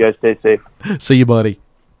appreciate it. You guys stay safe. See you, buddy.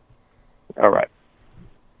 All right.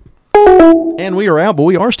 And we are out, but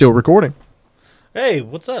we are still recording. Hey,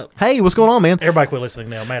 what's up? Hey, what's going on, man? Everybody quit listening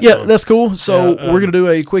now. Matt's Yeah, on. that's cool. So Yeah, we're gonna do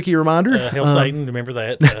a quickie reminder. Hail Satan. Remember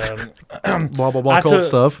that. Blah blah blah. I Cult took-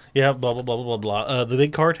 stuff. Yeah, blah blah blah blah blah blah. The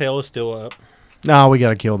big cartel is still up. No, we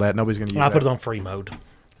gotta kill that. Nobody's gonna use I that. put it on free mode.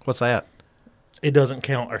 What's that? It doesn't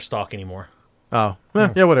count our stock anymore. Oh,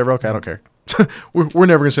 yeah, whatever. Okay, I don't care. we're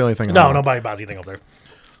never gonna sell anything. No, online. nobody buys anything up there.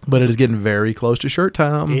 But it is getting very close to shirt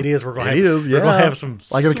time. It is. We're gonna It have. is, We're gonna yeah. have some.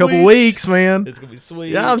 Like in a couple sweet- weeks, man. It's gonna be sweet.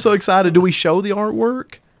 Yeah, I'm so excited. Do we show the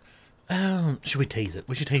artwork? Should we tease it?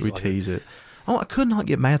 We should tease We it. like tease it. Oh, I could not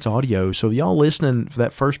get Matt's audio. So y'all listening for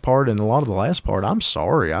that first part and a lot of the last part, I'm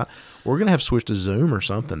sorry. We're gonna have to switch to Zoom or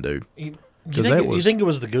something, dude. because that was. You think it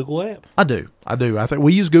was the Google app? I do. I think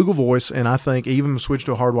we use Google Voice, and I think even switch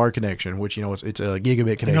to a hardwired connection, which it's a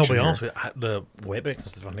gigabit connection. No, to be here. honest with you, the WebEx and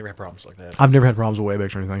stuff, I've never had problems like that. I've never had problems with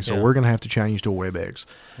WebEx or anything, so Yeah. we're going to have to change to a WebEx.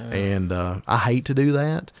 And I hate to do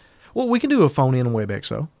that. Well, we can do a phone in on WebEx,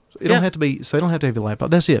 though. It don't have to be. So they don't have to have your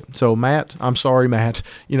laptop. That's it. So Matt, I'm sorry, Matt.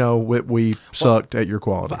 We sucked at your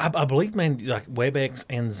quality. I believe, man, like WebEx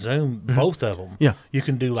and Zoom, both of them. Mm-hmm. Yeah. You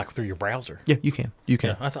can do like through your browser. Yeah, you can. You can.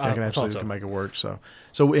 Yeah, I can thought absolutely so. can make it work. So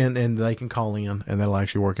and they can call in, and that'll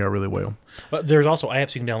actually work out really well. But there's also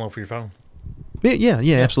apps you can download for your phone. Yeah,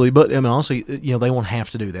 absolutely. But I mean, honestly, they won't have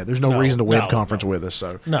to do that. There's no reason to web conference with us.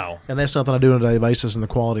 So No. and that's something I do on a daily basis, and the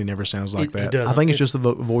quality never sounds like It that. doesn't. I think it's just the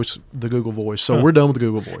voice, the Google Voice. So we're done with the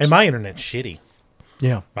Google Voice. And my internet's shitty.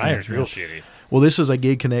 Yeah, My internet's real shitty. Well, this is a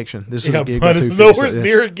gig connection. This is a gig. but with it's 250, nowhere so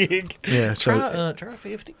near a gig. Yeah, Try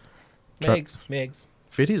 50 Try- megs.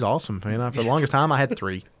 50 is awesome, man. For the longest time, I had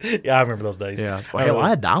 3. Yeah, I remember those days. Yeah, well, hell, I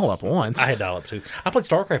had dial-up once. I had dial-up too. I played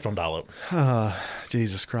StarCraft on dial-up.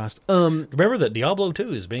 Jesus Christ. Remember that Diablo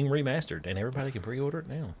 2 is being remastered, and everybody can pre-order it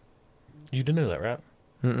now. You didn't know that, right?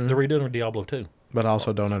 They're redoing Diablo 2. But I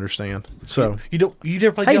also don't understand. So You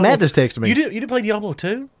never played Hey, Diablo? Matt just texted me. You didn't play Diablo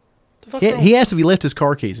 2? The fuck's wrong? he asked if he left his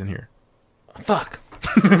car keys in here. Fuck.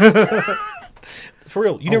 For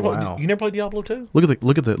real, you wow. never played Diablo 2? Look at the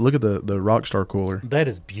Rockstar cooler. That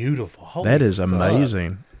is beautiful. Holy That is fuck.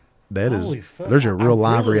 amazing. That is. Holy fuck. There's a real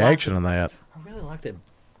I live really reaction like on that. I really like that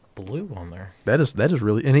blue on there. That is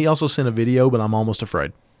really. And he also sent a video, but I'm almost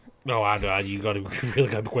afraid. No, you got to really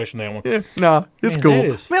got to question that one. Yeah, no, it's Man, cool. that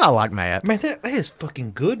is- Man, I like Matt. Man, that is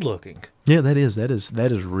fucking good looking. Yeah, that is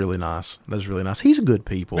really nice. That is really nice. He's a good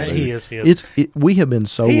people. Man, dude. he is. We have been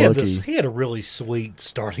so He lucky. had a really sweet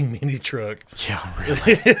starting mini truck. Yeah,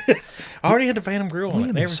 really. I already had the Phantom grill on We it. have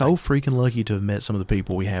and been everything. so freaking lucky to have met some of the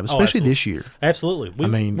people we have, especially absolutely. this year. Absolutely. I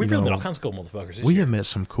mean, we've you met know, all kinds of cool motherfuckers this We year. have met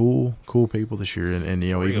some cool people this year, and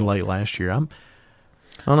even real. late last year. I don't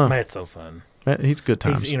know. Matt's so fun. He's good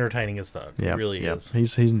times. He's entertaining as fuck. Yeah, He really yeah. is.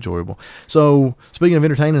 He's enjoyable. So speaking of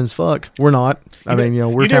entertaining as fuck, we're not. I mean,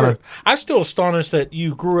 we're kind of. I'm still astonished that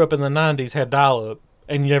you grew up in the 90s, had dial-up,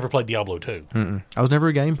 and you never played Diablo 2. I was never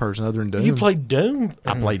a game person other than Doom. You played Doom?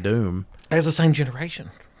 I played Doom. As the same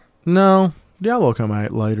generation. No, Diablo come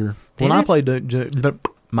out later. When Did I it? played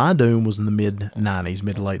my Doom was in the mid to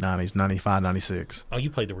late 90s, 95, 96. Oh, you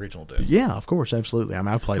played the original Doom. Yeah, of course, absolutely. I mean,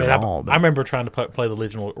 I played Man, it all. I remember trying to play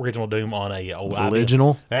the original Doom on a old IBM.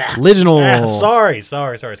 Original? Ah. Original. Ah, sorry. It's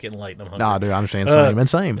getting late. And I'm hungry. Nah, dude, I understand. Same and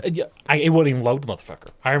same. Yeah, it wouldn't even load the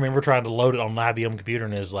motherfucker. I remember trying to load it on an IBM computer,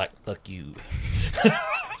 and it was like, fuck you.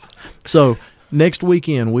 So next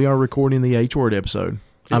weekend we are recording the H Word episode.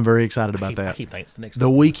 I'm very excited about I that. keep thinking it's the next The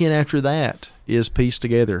weekend after that is Piece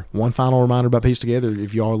Together. One final reminder about Piece Together.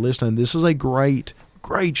 If you are listening, this is a great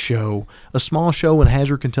show. A small show in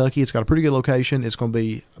Hazard, Kentucky. It's got a pretty good location. It's going to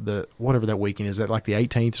be whatever that weekend is. That like the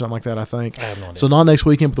 18th or something like that, I think. I have no idea. So not next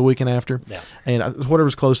weekend, but the weekend after. Yeah. And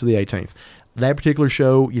whatever's close to the 18th. That particular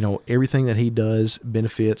show, everything that he does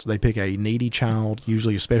benefits. They pick a needy child,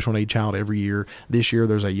 usually a special need child every year. This year,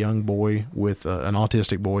 there's a young boy with an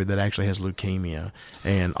autistic boy that actually has leukemia,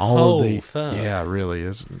 and all of the fuck. yeah, really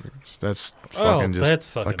is. That's fucking just that's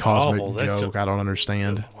fucking a cosmic awful. That's joke. just- I don't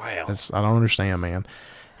understand. Wow. I don't understand, man.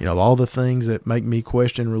 All the things that make me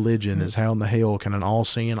question religion is how in the hell can an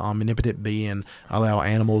all-seeing, omnipotent being allow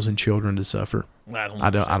animals and children to suffer? I don't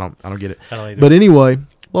get it. I don't either. But anyway,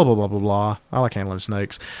 blah blah blah blah blah. I like handling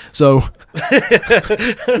snakes. So, all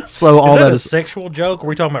that that a is. sexual joke? Or are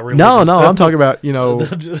we talking about religious No, stuff? I'm talking about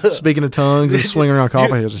speaking of tongues and swinging around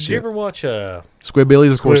copperheads and Did you shit. ever watch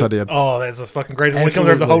Squidbillies? Of course I did. Oh, that's a fucking great. When he comes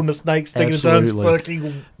over Absolutely. holding the snake, sticking his tongues, Absolutely.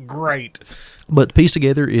 fucking great. But Piece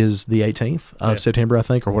Together is the 18th of September, I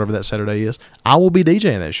think, or whatever that Saturday is. I will be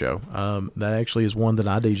DJing that show. That actually is one that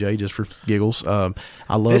I DJ just for giggles. I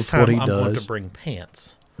love This time what he I'm going does. to bring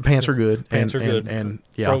pants. Pants are good. Pants are good. And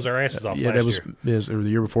yeah, Froze our asses off Yeah, last that was year. or the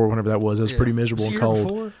year before, whenever that was. It was pretty miserable Was and the year cold.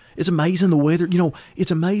 before? It's amazing the weather. It's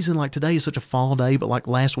amazing. Like today is such a fall day, but like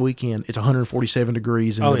last weekend, it's 147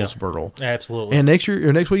 degrees in Oh, yeah. Middlesboro. Absolutely. And next year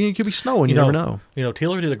or next weekend, it could be snowing. You never know.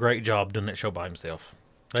 Taylor did a great job doing that show by himself.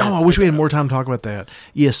 I wish we had more time to talk about that.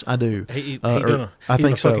 Yes, I do. He I done a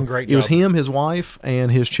think so. fucking great It was job. him, his wife, and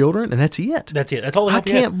his children, and that's it. That's it. That's all the I help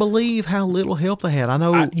he had. can't believe how little help they had. I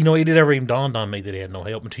know. It never even dawned on me that he had no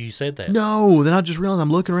help until you said that. No, then I just realized I'm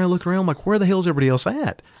looking around. I'm like, where the hell's everybody else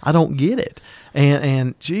at? I don't get it.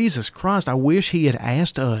 And Jesus Christ, I wish he had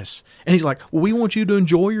asked us. And he's like, well, we want you to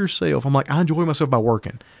enjoy yourself. I'm like, I enjoy myself by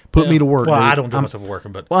working. Put me to work. Well, dude. I don't do myself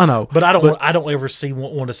working, but Well, I know, but I don't ever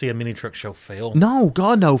want to see a mini truck show fail. No,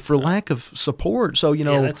 God, no, for lack of support. So, you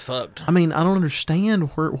know, Yeah, that's fucked. I mean, I don't understand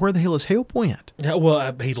where the hell his help went. Yeah,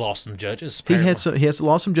 well, he lost some judges. He apparently. had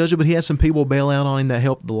lost some judges, but he had some people bail out on him that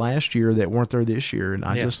helped the last year that weren't there this year. And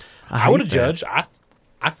I would have hate that. judged.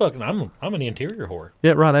 I'm an interior whore.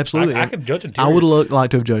 Yeah, right, absolutely. I could judge I interior. would have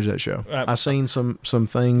liked to have judged that show. I seen some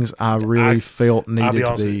things I really felt I'll needed be to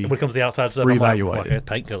honest, be. when it comes to the outside stuff, I'm reevaluated. like, that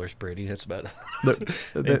paint color's pretty. That's about it.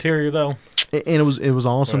 The Interior though. And it was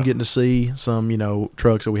awesome Yeah. getting to see some, you know,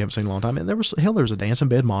 trucks that we haven't seen in a long time. And there was a dancing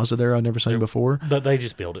bed Mazda there I'd never seen before. But they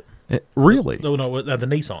just built it. Really? No, the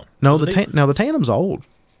Nissan. No, Was it the Tandem's old.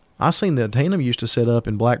 I've seen the Tandem used to set up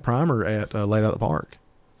in black primer at Laid Out the Park.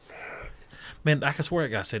 Man, I can swear that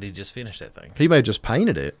guy said he just finished that thing. He may have just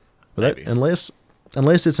painted it, but that, Maybe. unless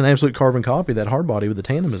it's an absolute carbon copy, that hard body with the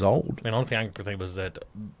Tandem is old. Man, the only thing I can think was that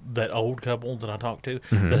old couple that I talked to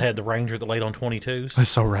Mm-hmm. that had the Ranger that laid on 22s.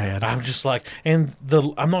 That's so rad. I'm just like, I'm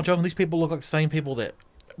not joking. These people look like the same people that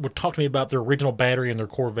would talk to me about their original battery and their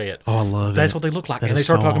Corvette. Oh, I love That's it. what they look like. That And they is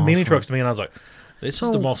started so talking mini awesome. trucks to me, and I was like, this is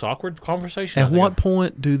So, the most awkward conversation. At I think what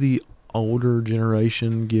point do the older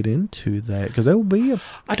generation get into that? Because that would be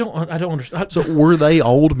I don't understand. So were they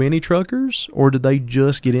old mini truckers, or did they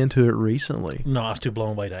just get into it recently? No, I was too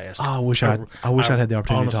blown away to ask. Oh, I wish I'd had the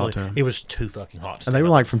opportunity to talk to them. It was too fucking hot. to And stand they were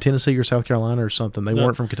up like from Tennessee or South Carolina or something. They No,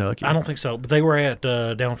 weren't from Kentucky. I don't think so, but they were at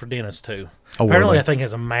down for Dennis too. Oh, were Apparently, they? that thing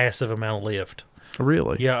has a massive amount of lift.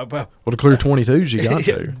 Really? Yeah, but Well, to clear 22s, you got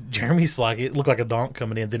to. Jeremy's like, it looked like a donk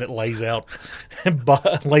coming in, then it lays out and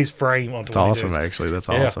lays frame onto. It's awesome, actually. That's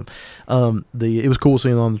Yeah. awesome. It was cool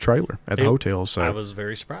seeing it on the trailer at the It- hotel. So I was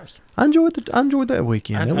very surprised. I enjoyed that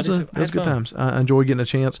weekend. I It was did too. I had good fun. times. I enjoyed getting a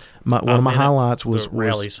chance. One of my highlights was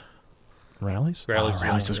rallies. Rallies. Rallies, Oh,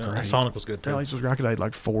 Rallies was yeah. great. Sonic was good too. Rallies was great. I could have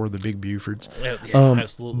like 4 of the big Bufords. Yeah,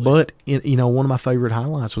 absolutely. But one of my favorite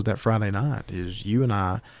highlights was that Friday night. Is you and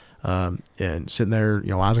I, and sitting there,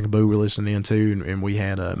 Isaac and Boo were listening in too, and we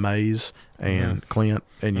had Maze and Clint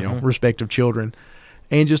and respective children,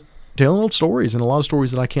 and just telling old stories, and a lot of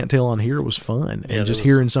stories that I can't tell on here. It was fun, Yeah, and just was-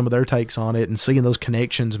 hearing some of their takes on it and seeing those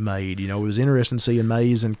connections made. It was interesting seeing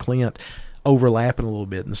Maze and Clint overlapping a little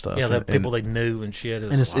bit and stuff. Yeah, the and, people they knew and shit.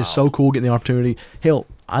 and it's so cool getting the opportunity. Hell,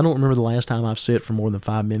 I don't remember the last time I've sat for more than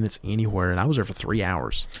 5 minutes anywhere, and I was there for 3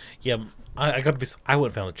 hours. Yeah, I got to be. I went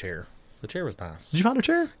and found a chair. The chair was nice. Did you find a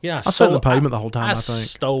chair? Yeah, I sat on the pavement the whole time, I think.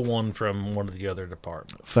 stole one from one of the other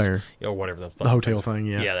departments. Fair. Or whatever the The hotel thing,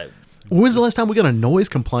 yeah. Yeah, When's the last time we got a noise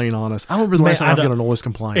complaint on us? I don't remember the Man, last time I I got a don't- noise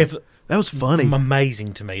complaint. if- That was funny.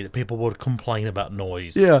 amazing to me that people would complain about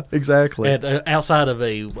noise. Yeah, exactly. Outside of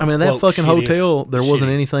a. I mean, that fucking hotel, there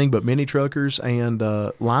wasn't shitty- anything but mini truckers and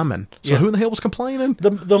linemen. So Yeah. who in the hell was complaining?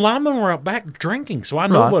 The linemen were out back drinking, so I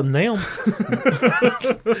know Right. it wasn't them.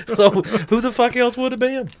 So who the fuck else would have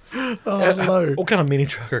been? Oh, no. What kind of mini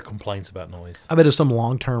trucker complains about noise? I bet it's some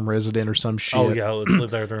long-term resident or some shit. Oh yeah, let's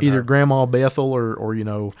live there. their Either entire- Grandma Bethel or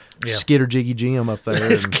Yeah. Skitter Jiggy Jim up there.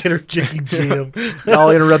 and Skitter Jiggy Jim.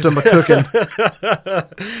 y'all interrupting my cooking.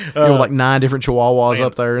 Like 9 different chihuahuas man.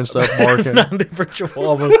 up there and stuff barking. 9 different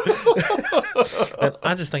chihuahuas. And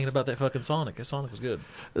I'm just thinking about that fucking Sonic. That Sonic was good.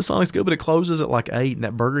 The Sonic's good, but it closes at like 8, and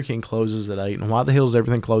that Burger King closes at 8. And why the hell does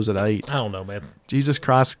everything close at 8? I don't know, man. Jesus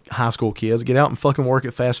Christ, high school kids, get out and fucking work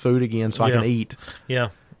at fast food again so I can Yeah. eat. Yeah.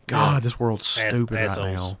 God, this world's stupid right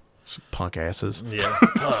assholes. now. Punk asses. Yeah.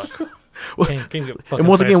 Fuck. Can't get fucking And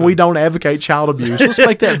once fast again, we food. don't advocate child abuse. Let's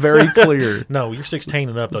make that very clear. No, you're 16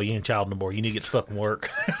 and up though. You ain't child no more. You need to get to fucking work.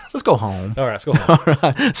 Let's go home. All right, let's go home. All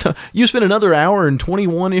right. So you spent another hour and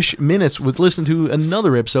 21-ish minutes with listening to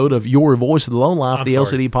another episode of Your Voice of the Lone Life, I'm the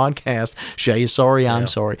sorry. LCD podcast. Shay is sorry. I'm Yeah.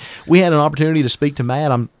 sorry. We had an opportunity to speak to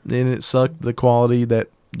Matt, and it sucked the quality that.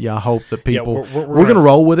 Yeah, I hope that people we're we're going to gonna-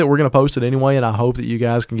 roll with it. We're going to post it anyway, and I hope that you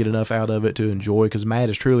guys can get enough out of it to enjoy. Because Matt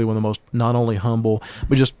is truly one of the most not only humble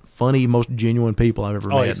but just funny, most genuine people I've ever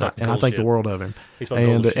Oh, met, he's fucking and I cool think as the shit. world of him. He's fucking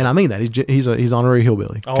cool And as shit. and I mean that he's honorary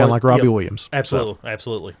hillbilly, kind of like Robbie yeah, Williams. Absolutely,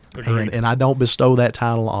 absolutely. Agreed. And I don't bestow that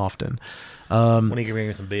title often. When you can bring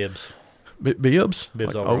me some bibs. Bibs?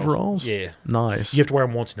 Bibs Like overalls. overalls? Yeah. Nice. You have to wear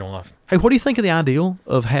them once in your life. Hey, what do you think of the ideal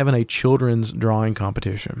of having a children's drawing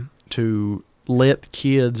competition to let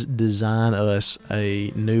kids design us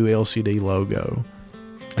a new LCD logo?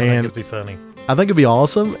 I think And it'd be funny. I think it'd be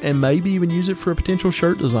awesome, and maybe even use it for a potential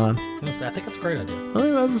shirt design. I think that's a great idea. I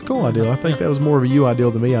think that's a cool idea. I think that was more of a you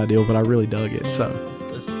ideal than me ideal, but I really dug it. So,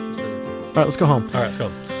 Let's do it. all right, let's go home. All right, let's go.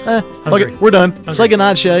 Hungry. Okay, we're done. Say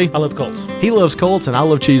goodnight, Shay. I love Colts. He loves Colts, and I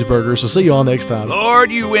love cheeseburgers. So see you all next time. Lord,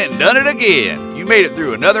 you went and done it again. You made it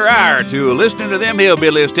through another hour or two of listening to them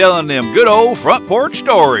hillbillies telling them good old front porch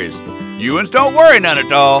stories. You uns don't worry none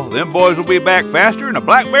at all. Them boys will be back faster than a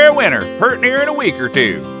black bear winter, pert near in a week or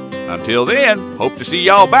two. Until then, hope to see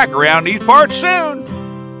y'all back around these parts soon.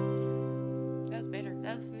 That was better.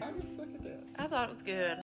 I thought it was good.